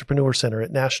National Entrepreneur Center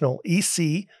at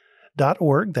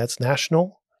nationalec.org. That's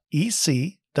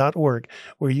nationalec.org,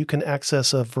 where you can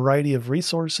access a variety of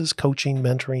resources, coaching,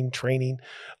 mentoring, training,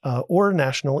 or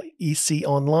National EC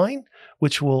Online,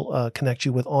 which will connect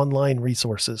you with online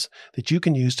resources that you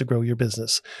can use to grow your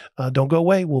business. Don't go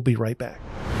away. We'll be right back.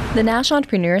 The National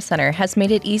Entrepreneur Center has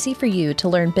made it easy for you to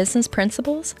learn business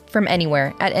principles from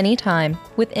anywhere at any time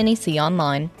with NEC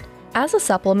Online. As a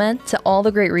supplement to all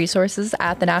the great resources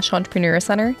at the National Entrepreneur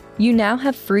Center, you now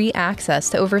have free access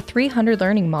to over 300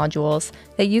 learning modules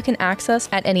that you can access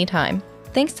at any time.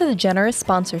 Thanks to the generous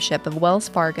sponsorship of Wells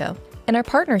Fargo and our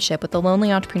partnership with The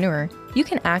Lonely Entrepreneur, you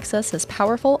can access this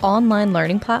powerful online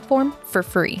learning platform for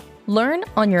free. Learn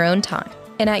on your own time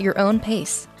and at your own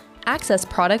pace. Access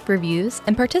product reviews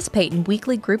and participate in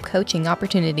weekly group coaching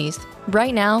opportunities.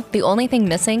 Right now, the only thing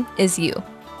missing is you.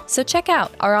 So check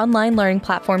out our online learning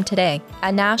platform today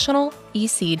at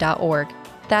nationalec.org.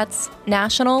 That's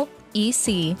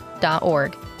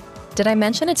nationalec.org. Did I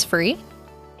mention it's free?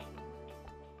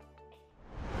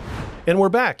 And we're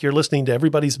back. You're listening to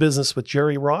Everybody's Business with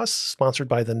Jerry Ross, sponsored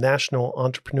by the National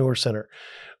Entrepreneur Center.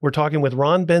 We're talking with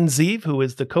Ron Ben-Zeev, who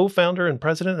is the co-founder and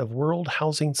president of World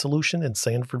Housing Solution in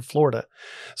Sanford, Florida.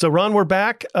 So Ron, we're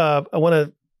back. I want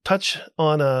to touch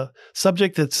on a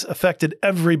subject that's affected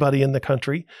everybody in the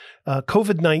country,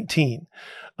 COVID-19.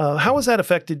 How has that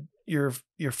affected your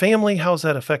family? How has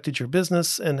that affected your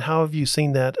business? And how have you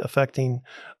seen that affecting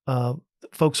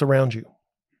folks around you?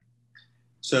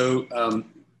 So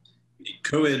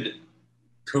COVID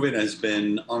has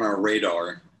been on our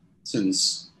radar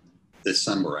since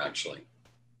December, actually,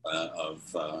 of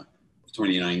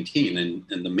 2019.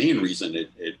 And the main reason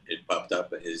it popped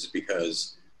up is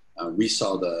because we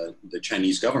saw the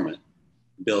Chinese government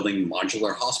building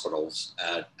modular hospitals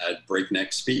at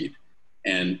breakneck speed.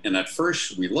 And at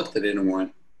first we looked at it and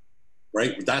went,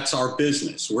 right, that's our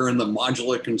business. We're in the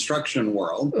modular construction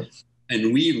world.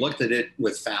 And we looked at it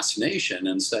with fascination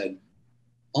and said,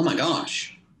 oh my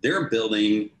gosh, they're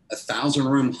building a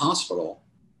 1,000-room hospital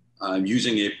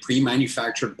using a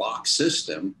pre-manufactured box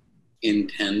system in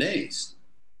 10 days.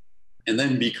 And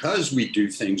then because we do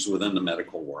things within the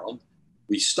medical world,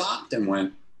 we stopped and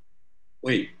went,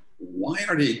 wait, why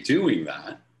are they doing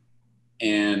that?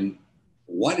 And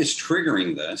what is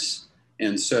triggering this?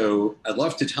 And so I'd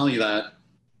love to tell you that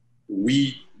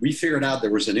we figured out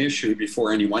there was an issue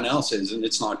before anyone else is, and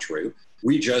it's not true.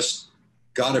 We just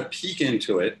got a peek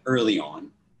into it early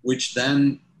on, which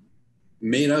then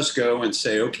made us go and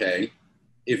say, okay,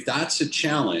 if that's a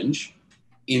challenge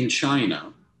in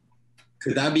China,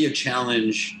 could that be a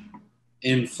challenge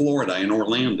in Florida, in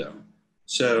Orlando?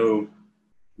 So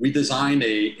we designed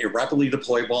a rapidly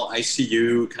deployable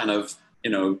ICU kind of,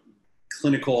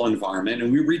 clinical environment.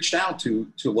 And we reached out to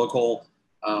local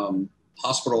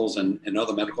hospitals and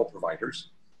other medical providers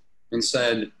and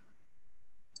said,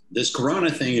 this corona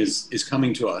thing is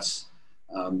coming to us.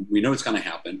 We know it's going to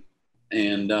happen.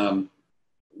 And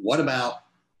what about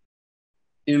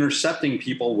intercepting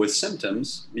people with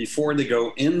symptoms before they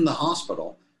go in the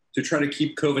hospital to try to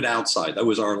keep COVID outside? That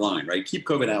was our line, right? Keep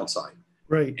COVID outside.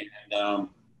 Right. And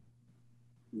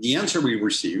the answer we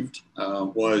received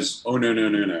was, oh,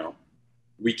 no.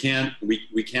 We can't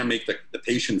make the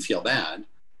patient feel bad.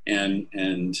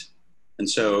 And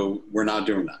so we're not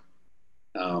doing that.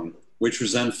 Which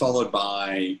was then followed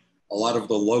by a lot of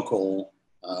the local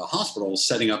hospitals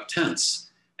setting up tents.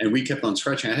 And we kept on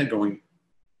scratching our head going,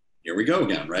 here we go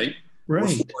again, right? Right.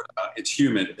 Florida, it's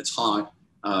humid, it's hot,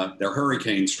 there are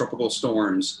hurricanes, tropical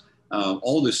storms,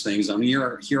 all these things. I mean,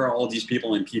 here are all these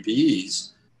people in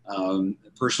PPEs,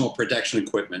 personal protection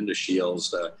equipment, the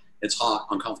shields, it's hot,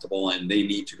 uncomfortable, and they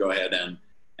need to go ahead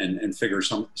and figure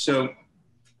some. So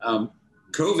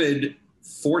COVID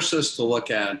forced us to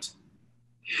look at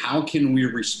how can we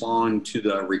respond to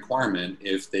the requirement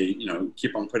if they,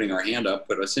 keep on putting our hand up,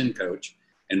 put us in, coach,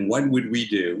 and what would we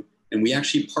do? And we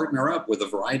actually partner up with a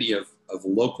variety of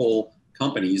local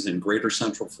companies in greater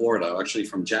Central Florida, actually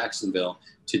from Jacksonville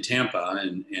to Tampa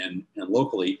and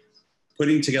locally,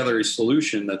 putting together a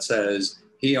solution that says,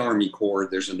 hey, Army Corps,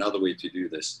 there's another way to do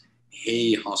this.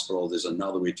 Hey, hospital, there's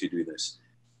another way to do this.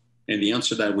 And the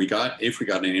answer that we got, if we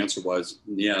got an answer, was,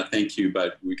 yeah, thank you,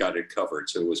 but we got it covered.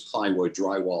 So it was plywood,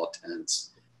 drywall,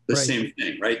 tents, the same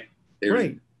thing, right?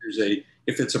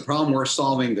 If it's a problem we're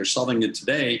solving, they're solving it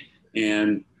today,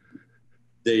 and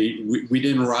we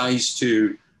didn't rise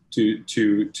to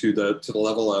the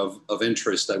level of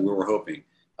interest that we were hoping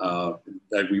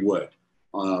that we would.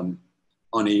 On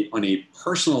a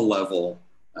personal level,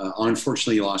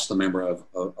 unfortunately lost a member of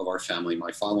our family.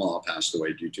 My father-in-law passed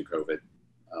away due to COVID.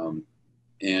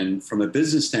 And from a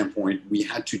business standpoint, we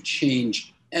had to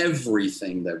change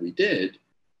everything that we did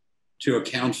to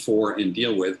account for and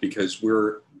deal with, because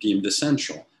we're deemed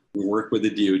essential. We work with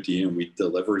the DoD and we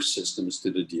deliver systems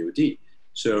to the DoD.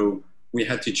 So we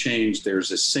had to change. There's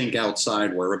a sink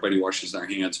outside where everybody washes their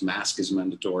hands. Mask is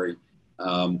mandatory.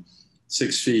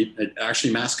 6 feet.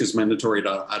 Actually, mask is mandatory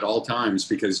at all times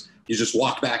because you just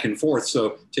walk back and forth.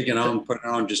 So taking it on, putting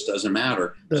it on just doesn't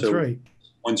matter. That's right.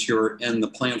 Once you're in the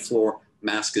plant floor,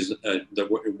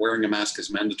 wearing a mask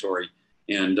is mandatory.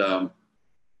 And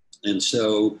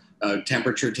so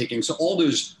temperature taking. So all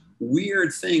those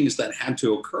weird things that had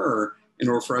to occur in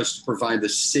order for us to provide the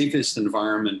safest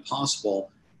environment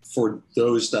possible for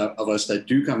those of us that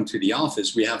do come to the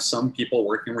office. We have some people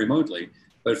working remotely,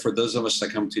 but for those of us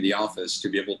that come to the office, to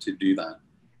be able to do that.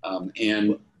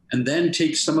 And then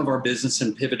take some of our business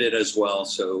and pivot it as well.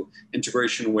 So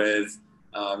integration with,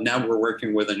 now we're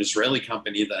working with an Israeli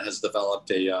company that has developed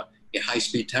a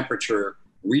high-speed temperature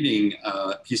reading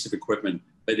piece of equipment,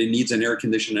 but it needs an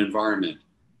air-conditioned environment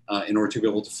in order to be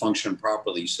able to function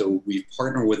properly. So we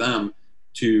partner with them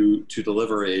to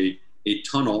deliver a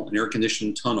tunnel, an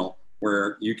air-conditioned tunnel,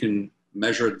 where you can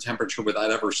measure the temperature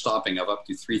without ever stopping of up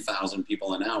to 3,000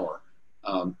 people an hour.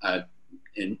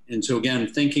 And so again,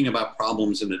 thinking about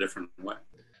problems in a different way.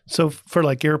 So for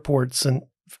like airports and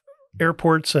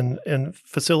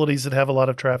facilities that have a lot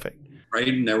of traffic. Right,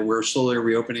 and we're slowly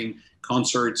reopening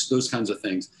concerts, those kinds of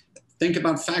things. Think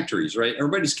about factories, right?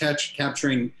 Everybody's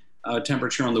capturing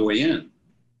temperature on the way in.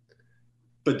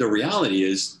 But the reality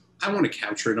is, I want to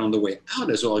capture it on the way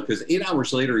out as well, because 8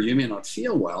 hours later, you may not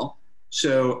feel well.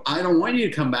 So I don't want you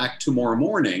to come back tomorrow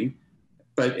morning.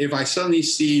 But if I suddenly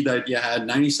see that you had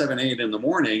 97.8 in the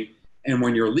morning, and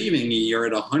when you're leaving, you're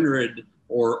at 100,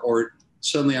 or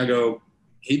suddenly I go,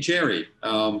 hey, Jerry,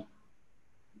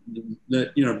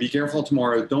 be careful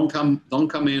tomorrow. Don't come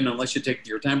in unless you take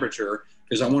your temperature,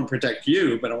 because I want to protect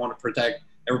you, but I want to protect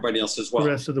everybody else as well.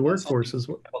 The rest of the workforce as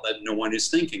well. That no one is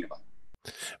thinking about.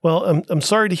 Well, I'm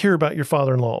sorry to hear about your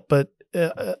father-in-law, but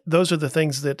those are the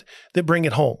things that bring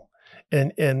it home.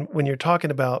 And when you're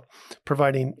talking about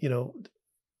providing,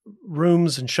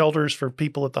 rooms and shelters for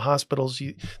people at the hospitals,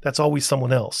 that's always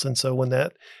someone else. And so when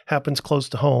that happens close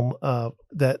to home,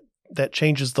 that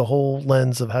changes the whole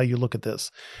lens of how you look at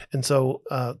this. And so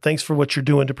thanks for what you're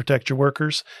doing to protect your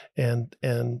workers and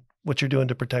what you're doing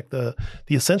to protect the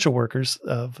essential workers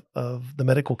of the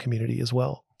medical community as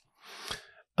well.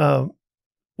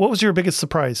 What was your biggest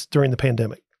surprise during the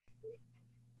pandemic?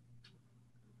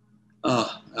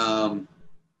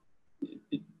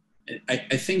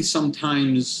 I think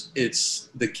sometimes it's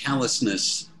the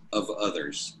callousness of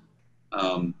others.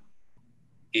 And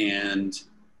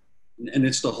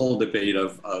it's the whole debate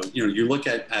of you look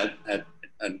at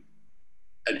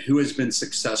who has been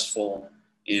successful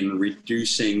in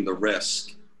reducing the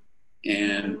risk.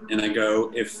 And I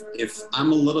go, if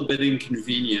I'm a little bit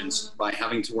inconvenienced by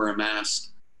having to wear a mask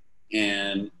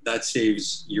and that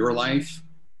saves your life,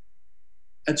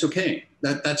 that's okay.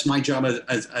 That's my job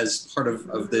as part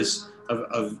of this,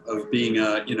 of being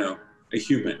a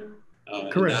human.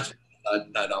 Correct.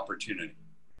 That opportunity.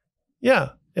 Yeah.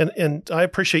 And I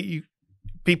appreciate you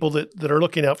people that are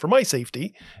looking out for my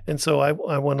safety. And so I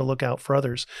want to look out for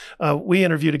others. We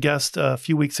interviewed a guest a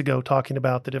few weeks ago talking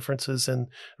about the differences in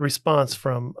response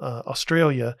from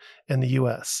Australia and the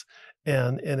US.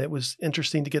 And it was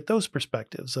interesting to get those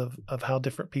perspectives of how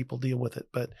different people deal with it.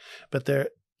 But there,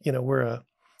 we're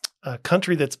a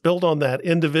country that's built on that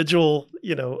individual,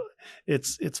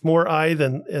 it's more I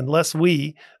and less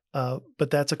we. But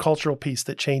that's a cultural piece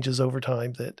that changes over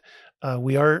time, that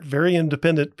we are very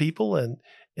independent people and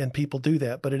people do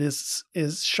that. But it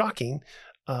is shocking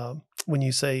when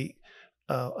you say,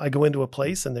 I go into a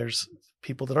place and there's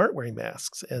people that aren't wearing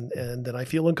masks and then I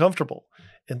feel uncomfortable.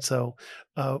 And so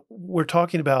we're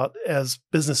talking about, as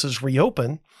businesses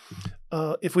reopen,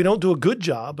 if we don't do a good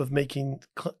job of making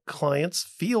clients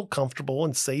feel comfortable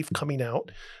and safe coming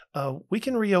out, we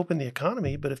can reopen the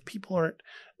economy. But if people aren't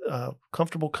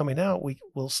comfortable coming out, we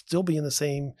will still be in the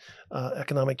same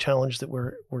economic challenge that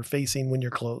we're facing when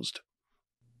you're closed.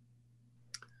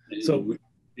 So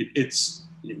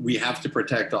we have to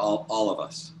protect all of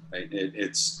us, right?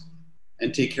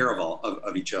 And take care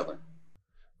of each other.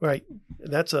 Right.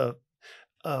 That's a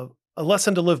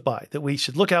lesson to live by, that we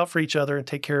should look out for each other and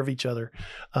take care of each other,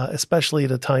 especially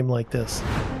at a time like this.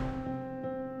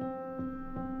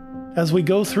 As we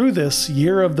go through this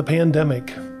year of the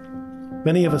pandemic,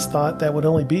 many of us thought that would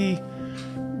only be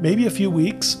maybe a few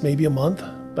weeks, maybe a month.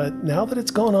 But now that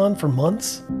it's gone on for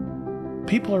months,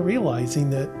 people are realizing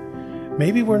that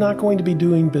maybe we're not going to be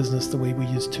doing business the way we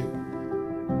used to.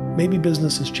 Maybe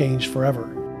business has changed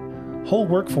forever. Whole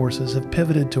workforces have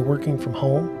pivoted to working from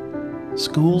home.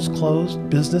 Schools closed,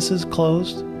 businesses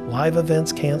closed, live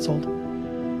events canceled.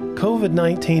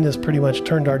 COVID-19 has pretty much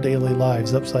turned our daily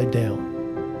lives upside down.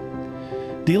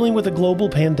 Dealing with a global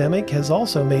pandemic has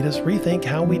also made us rethink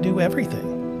how we do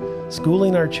everything.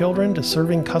 Schooling our children to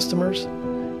serving customers,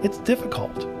 it's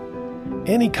difficult.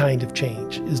 Any kind of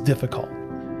change is difficult.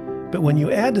 But when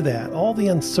you add to that all the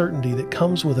uncertainty that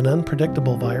comes with an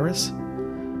unpredictable virus,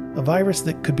 a virus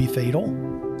that could be fatal,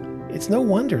 it's no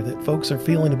wonder that folks are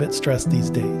feeling a bit stressed these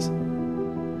days.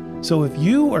 So if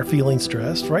you are feeling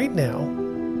stressed right now,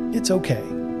 it's okay.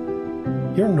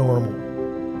 You're normal.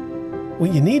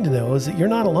 What you need to know is that you're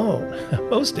not alone.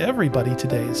 Most everybody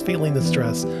today is feeling the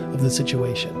stress of the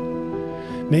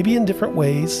situation. Maybe in different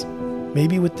ways,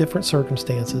 maybe with different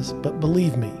circumstances, but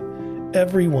believe me,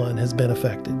 everyone has been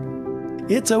affected.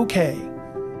 It's okay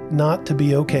not to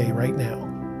be okay right now.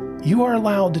 You are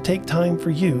allowed to take time for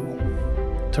you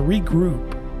to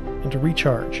regroup and to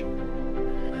recharge.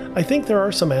 I think there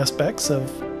are some aspects of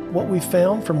what we've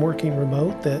found from working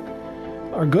remote that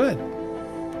are good,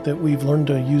 that we've learned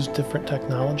to use different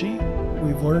technology.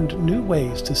 We've learned new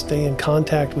ways to stay in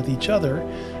contact with each other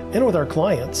and with our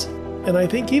clients. And I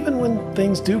think even when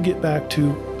things do get back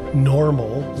to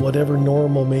normal, whatever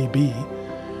normal may be,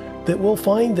 that we'll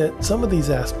find that some of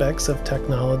these aspects of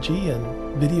technology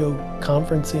and video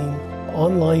conferencing,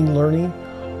 online learning,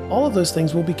 all of those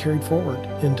things will be carried forward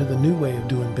into the new way of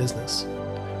doing business.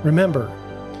 Remember,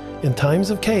 in times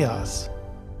of chaos,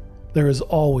 there is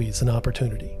always an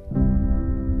opportunity.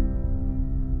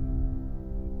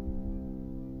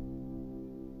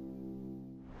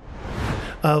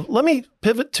 Let me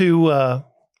pivot to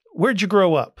where'd you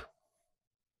grow up?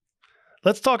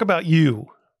 Let's talk about you.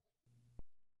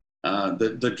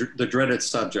 The dreaded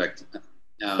subject.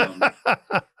 I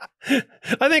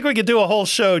think we could do a whole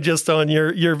show just on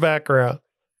your background.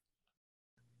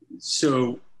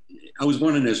 So I was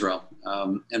born in Israel,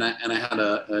 and I had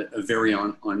a very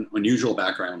unusual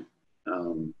background.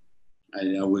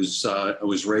 I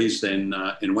was raised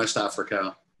in West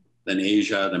Africa, then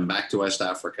Asia, then back to West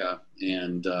Africa,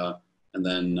 and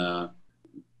then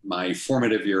my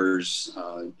formative years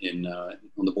on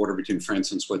the border between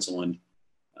France and Switzerland,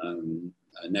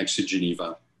 next to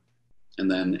Geneva, and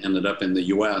then ended up in the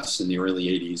U.S. in the early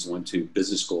 80s, went to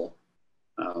business school.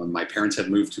 My parents had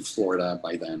moved to Florida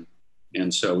by then,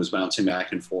 and so I was bouncing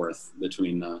back and forth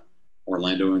between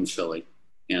Orlando and Philly,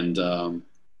 and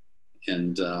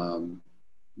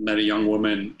met a young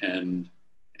woman, and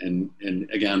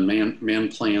again, man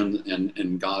planned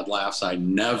and God laughs. I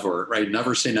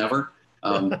never say never.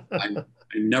 I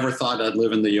never thought I'd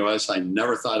live in the U.S. I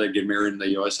never thought I'd get married in the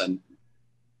U.S. And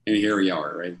here we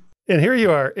are, right? And here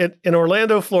you are in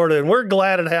Orlando, Florida, and we're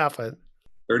glad it happened.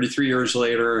 33 years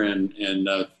later, and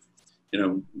you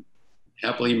know,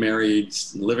 happily married,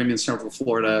 living in Central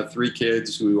Florida, 3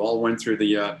 kids who all went through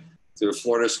the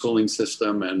Florida schooling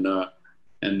system, and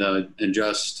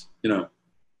just, you know,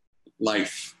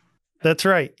 life. That's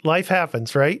right. Life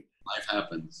happens, right? Life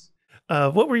happens.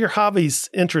 What were your hobbies,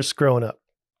 interests growing up?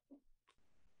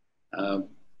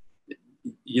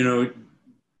 You know,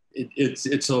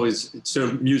 it's always,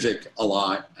 so music a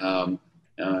lot.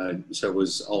 So I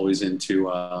was always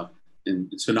into,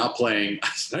 so not playing.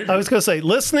 I was going to say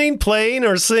listening, playing,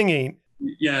 or singing.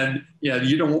 Yeah.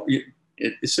 You don't.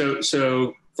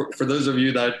 So for those of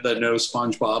you that know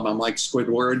SpongeBob, I'm like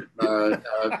Squidward,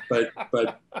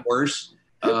 but worse.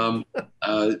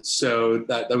 So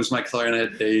that was my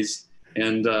clarinet days,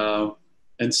 and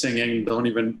singing. Don't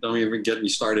even get me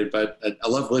started. But I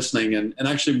love listening, and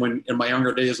actually, when in my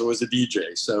younger days, I was a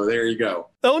DJ. So there you go.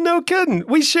 Oh, no kidding.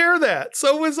 We share that.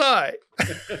 So was I.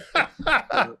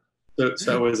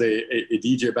 So I was a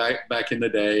DJ back in the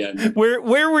day. And where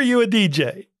were you a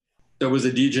DJ? I was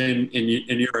a DJ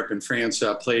in Europe and France.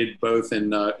 Played both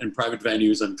in private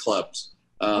venues and clubs.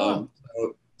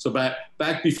 So back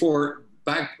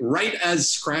right as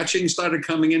scratching started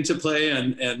coming into play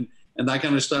and that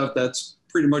kind of stuff. That's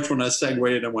pretty much when I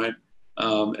segued and went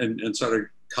and started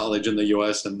college in the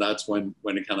U.S. And that's when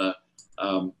it kind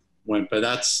of went. But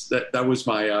that was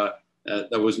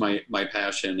my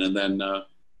passion. And then.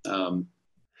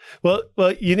 Well,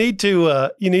 you need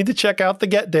to check out The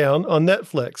Get Down on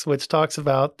Netflix, which talks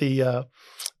about the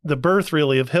birth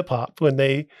really of hip hop when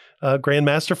they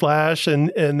Grandmaster Flash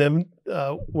and them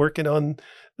working on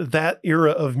that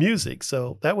era of music.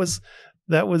 So that was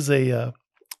a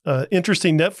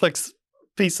interesting Netflix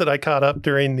piece that I caught up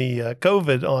during the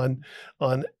COVID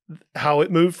on how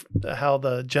it moved, how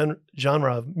the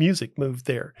genre of music moved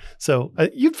there. So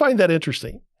you'd find that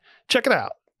interesting. Check it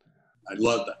out. I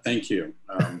love that. Thank you.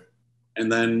 And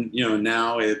then, you know,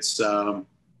 now it's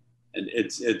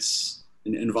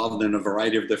involved in a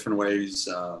variety of different ways.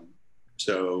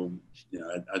 So, you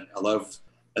know, I love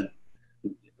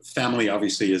family.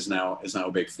 Obviously, is now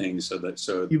a big thing.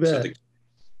 So you bet.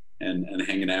 And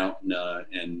hanging out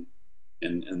and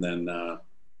then I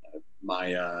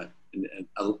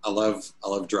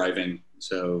love driving.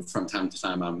 So from time to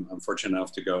time, I'm fortunate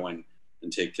enough to go and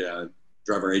take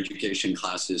driver education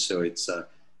classes. So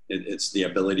it's the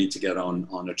ability to get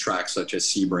on a track such as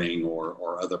Sebring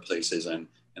or other places and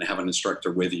have an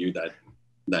instructor with you that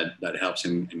helps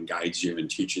and guides you and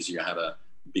teaches you how to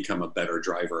become a better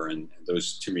driver. And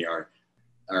those to me are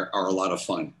a lot of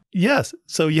fun. Yes.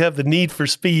 So you have the need for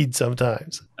speed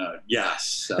sometimes.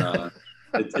 Yes.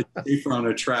 It's safer on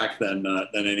a track than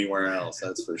anywhere else.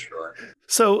 That's for sure.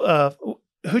 So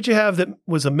who'd you have that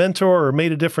was a mentor or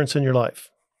made a difference in your life?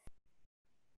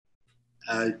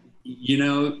 You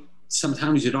know,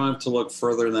 sometimes you don't have to look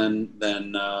further than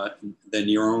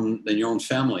your own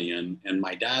family. And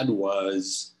my dad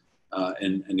was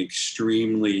an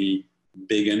extremely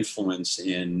big influence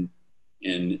in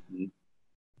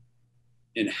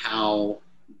how,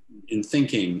 in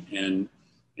thinking and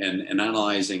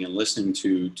analyzing and listening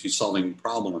to solving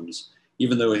problems.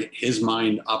 Even though his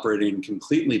mind operated in a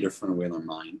completely different way than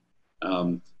mine,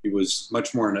 he was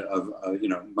much more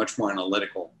much more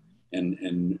analytical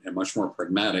and much more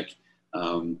pragmatic,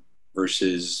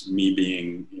 versus me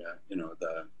being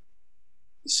the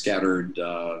scattered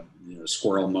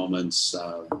squirrel moments,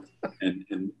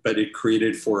 but it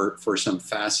created for some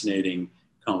fascinating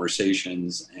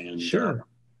conversations and sure.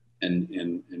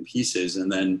 and pieces.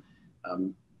 And then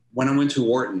when I went to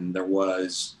Wharton, there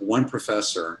was one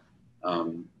professor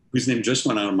whose name just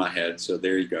went out of my head, so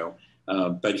there you go.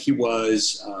 But he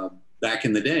was back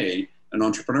in the day an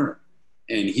entrepreneur,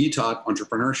 and he taught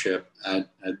entrepreneurship at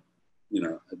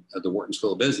the Wharton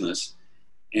School of Business.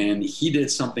 And he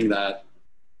did something that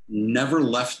never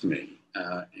left me,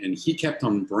 and he kept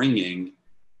on bringing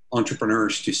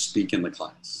entrepreneurs to speak in the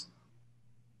class.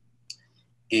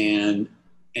 And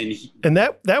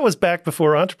that was back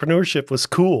before entrepreneurship was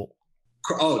cool.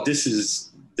 Oh, this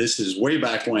is way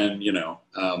back when,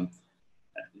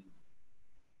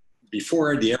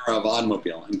 before the era of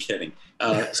automobile. I'm kidding.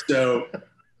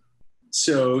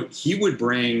 So he would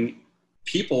bring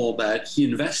people that he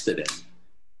invested in,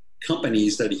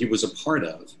 companies that he was a part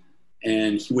of,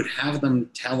 and he would have them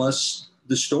tell us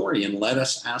the story and let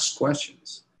us ask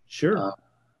questions. Sure.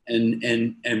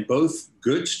 And both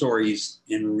good stories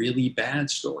and really bad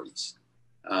stories.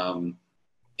 And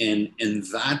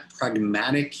that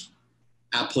pragmatic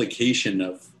application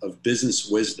of business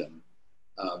wisdom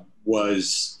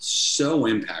was so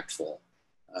impactful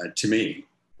to me.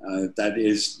 that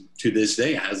is to this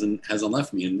day hasn't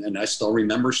left me, and I still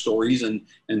remember stories and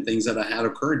things that had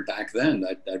occurred back then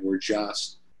that were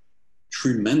just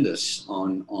tremendous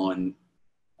on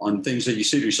things that you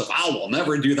say to yourself, "I will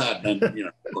never do that." And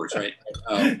of course, right?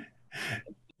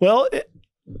 Well,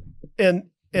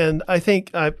 and I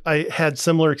think I had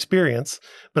similar experience,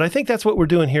 but I think that's what we're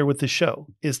doing here with this show,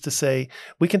 is to say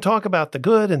we can talk about the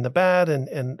good and the bad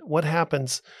and what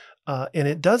happens, and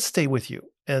it does stay with you.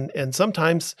 And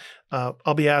sometimes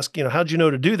I'll be asked, how'd you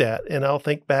know to do that? And I'll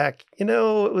think back, it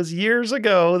was years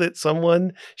ago that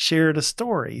someone shared a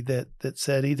story that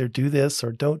said either do this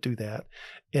or don't do that.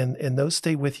 And those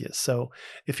stay with you. So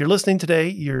if you're listening today,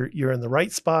 you're in the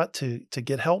right spot to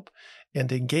get help and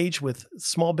to engage with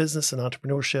small business and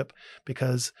entrepreneurship,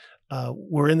 because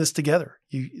we're in this together.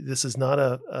 This is not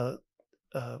a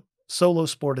solo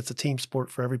sport. It's a team sport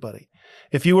for everybody.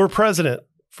 If you were president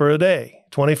for a day,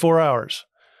 24 hours,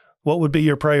 what would be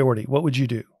your priority? What would you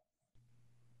do?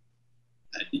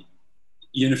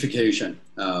 Unification.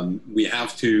 We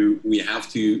have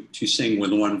to sing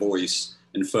with one voice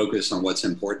and focus on what's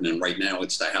important. And right now,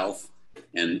 it's the health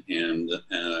and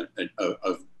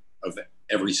of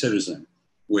every citizen.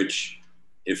 Which,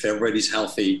 if everybody's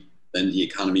healthy, then the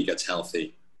economy gets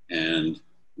healthy, and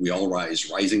we all rise.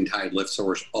 Rising tide lifts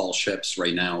all ships.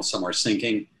 Right now, some are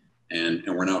sinking, and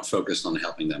we're not focused on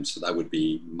helping them. So that would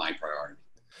be my priority.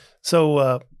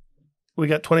 So we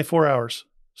got 24 hours.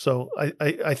 So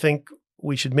I think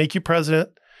we should make you president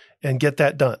and get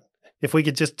that done. If we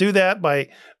could just do that by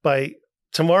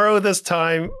tomorrow this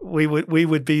time, we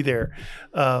would be there.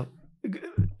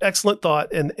 Excellent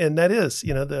thought. And that is,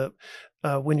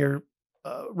 when you're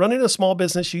running a small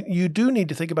business, you do need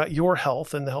to think about your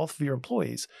health and the health of your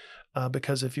employees,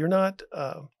 because if you're not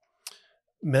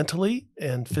mentally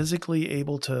and physically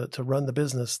able to run the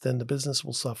business, then the business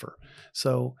will suffer.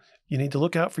 So you need to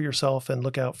look out for yourself and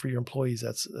look out for your employees.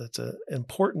 That's an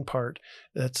important part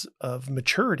of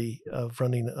maturity of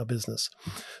running a business.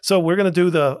 So we're going to do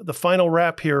the final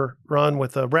wrap here, Ron,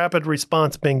 with a rapid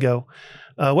response bingo.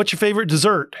 What's your favorite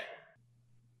dessert?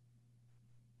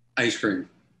 Ice cream.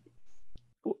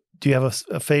 Do you have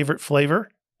a favorite flavor?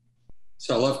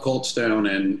 So I love Cold Stone,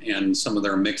 and some of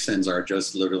their mix-ins are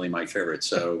just literally my favorite.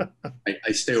 So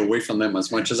I stay away from them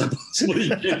as much as I possibly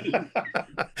can.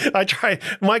 I try.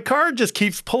 My car just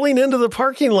keeps pulling into the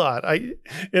parking lot.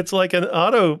 It's like an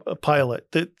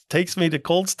autopilot that takes me to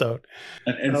Cold Stone.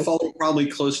 And follow probably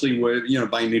closely with,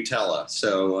 by Nutella.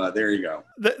 So there you go.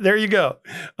 There you go.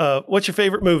 What's your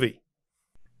favorite movie?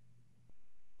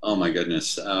 Oh my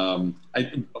goodness.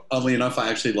 Oddly enough, I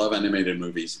actually love animated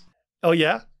movies. Oh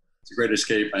yeah? It's a great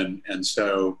escape, and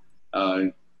so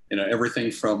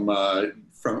everything from the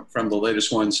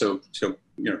latest one. So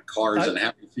Cars and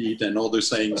Happy Feet and all those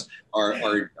things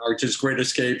are just great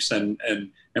escapes and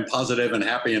positive and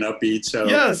happy and upbeat. So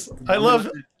yes, I love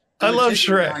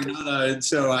Shrek.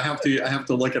 So I have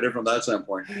to look at it from that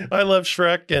standpoint. I love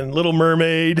Shrek and Little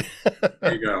Mermaid.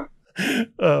 There you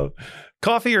go.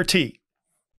 Coffee or tea?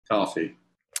 Coffee.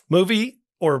 Movie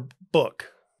or book?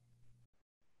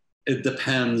 It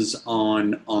depends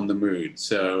on the mood.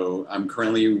 So I'm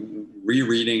currently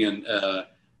rereading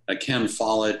a Ken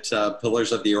Follett,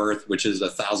 Pillars of the Earth, which is a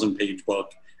 1,000-page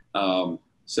book.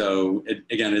 So it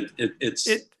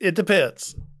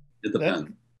depends. It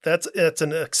depends. That's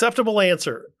an acceptable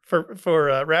answer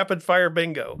for rapid fire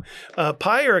bingo.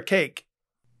 Pie or a cake?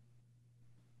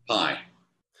 Pie.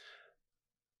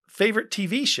 Favorite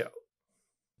TV show?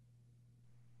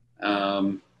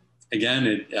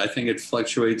 Again, I think it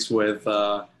fluctuates with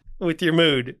your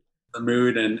mood, the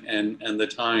mood and the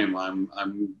time.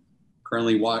 I'm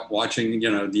currently watching,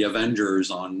 the Avengers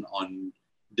on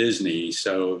Disney.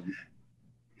 So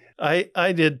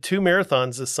I did 2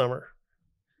 marathons this summer,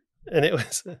 and it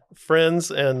was Friends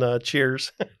and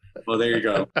Cheers. Well, there you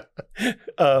go.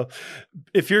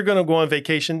 If you're going to go on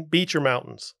vacation, beach or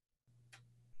mountains?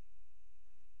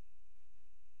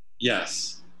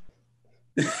 Yes.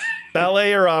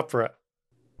 Ballet or opera?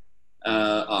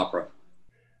 Opera.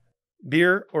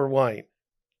 Beer or wine?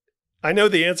 I know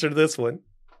the answer to this one.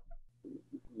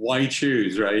 Why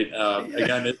choose, right?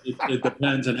 Again, it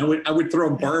depends. And I would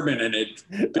throw bourbon in it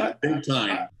big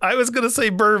time. I was going to say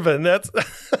bourbon. That's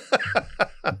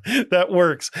that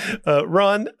works.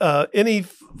 Ron, any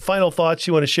final thoughts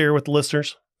you want to share with the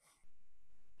listeners?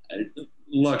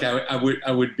 Look, I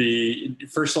would be,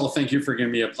 first of all, thank you for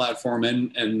giving me a platform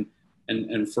and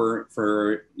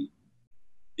for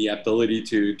the ability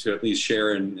to at least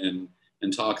share and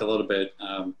talk a little bit.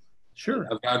 Sure.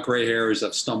 I've got gray hairs.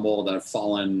 I've stumbled. I've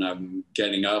fallen. I'm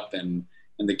getting up, and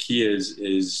the key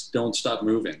is don't stop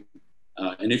moving.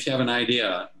 And if you have an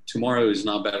idea, tomorrow is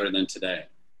not better than today.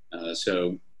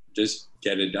 So just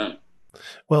get it done.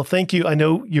 Well, thank you. I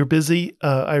know you're busy.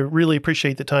 I really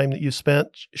appreciate the time that you spent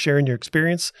sharing your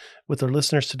experience with our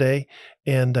listeners today.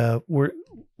 And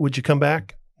would you come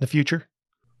back in the future?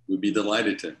 We'd be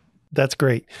delighted to. That's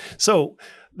great. So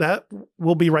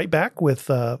we'll be right back with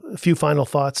a few final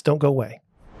thoughts. Don't go away.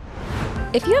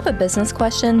 If you have a business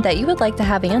question that you would like to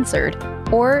have answered,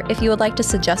 or if you would like to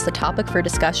suggest a topic for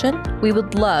discussion, we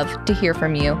would love to hear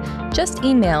from you. Just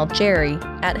email Jerry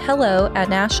at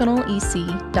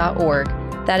hello@nationalec.org.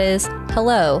 That is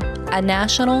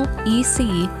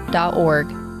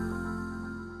hello@nationalec.org.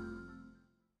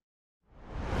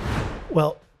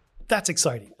 Well, that's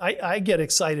exciting. I get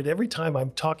excited every time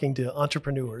I'm talking to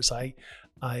entrepreneurs. I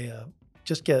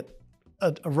just get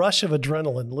a rush of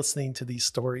adrenaline listening to these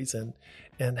stories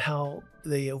and how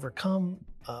they overcome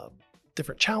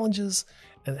different challenges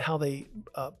and how they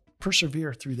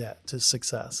persevere through that to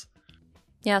success.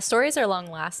 Yeah, stories are long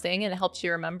lasting and it helps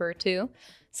you remember too.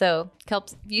 So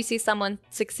helps you see someone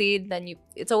succeed, then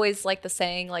it's always like the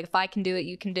saying, like, if I can do it,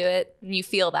 you can do it. And you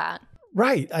feel that.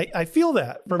 Right. I feel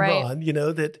that from Right. Ron,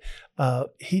 that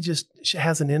he just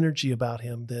has an energy about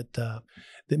him that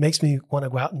makes me want to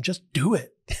go out and just do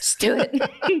it. Just do it.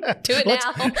 Do it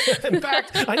now. In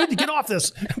fact, I need to get off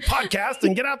this podcast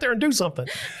and get out there and do something.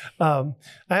 I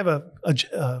have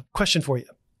a question for you.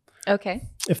 Okay.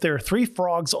 If there are 3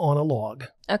 frogs on a log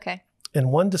Okay.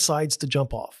 and one decides to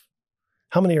jump off,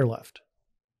 how many are left?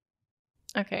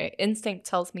 Okay. Instinct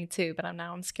tells me 2, but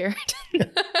I'm scared.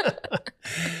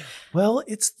 Well,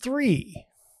 it's 3,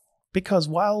 because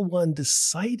while one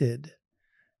decided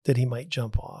that he might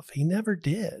jump off, he never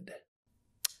did.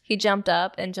 He jumped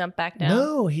up and jumped back down.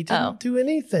 No, he didn't do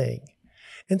anything.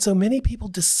 And so many people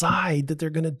decide that they're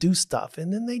going to do stuff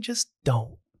and then they just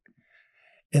don't.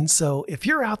 And so if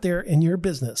you're out there in your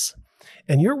business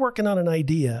and you're working on an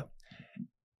idea,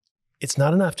 it's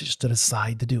not enough to just to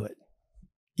decide to do it.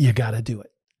 You got to do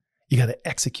it. You got to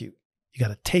execute. You got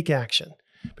to take action,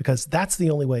 because that's the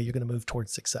only way you're going to move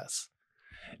towards success.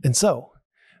 And so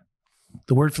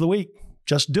the word for the week,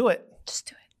 just do it. Just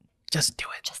do it. Just do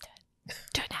it. Just do it.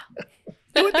 Do it now.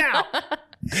 Do it now.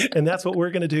 And that's what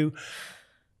we're going to do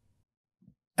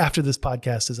after this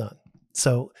podcast is on.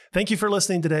 So thank you for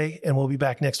listening today, and we'll be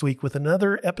back next week with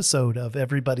another episode of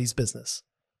Everybody's Business.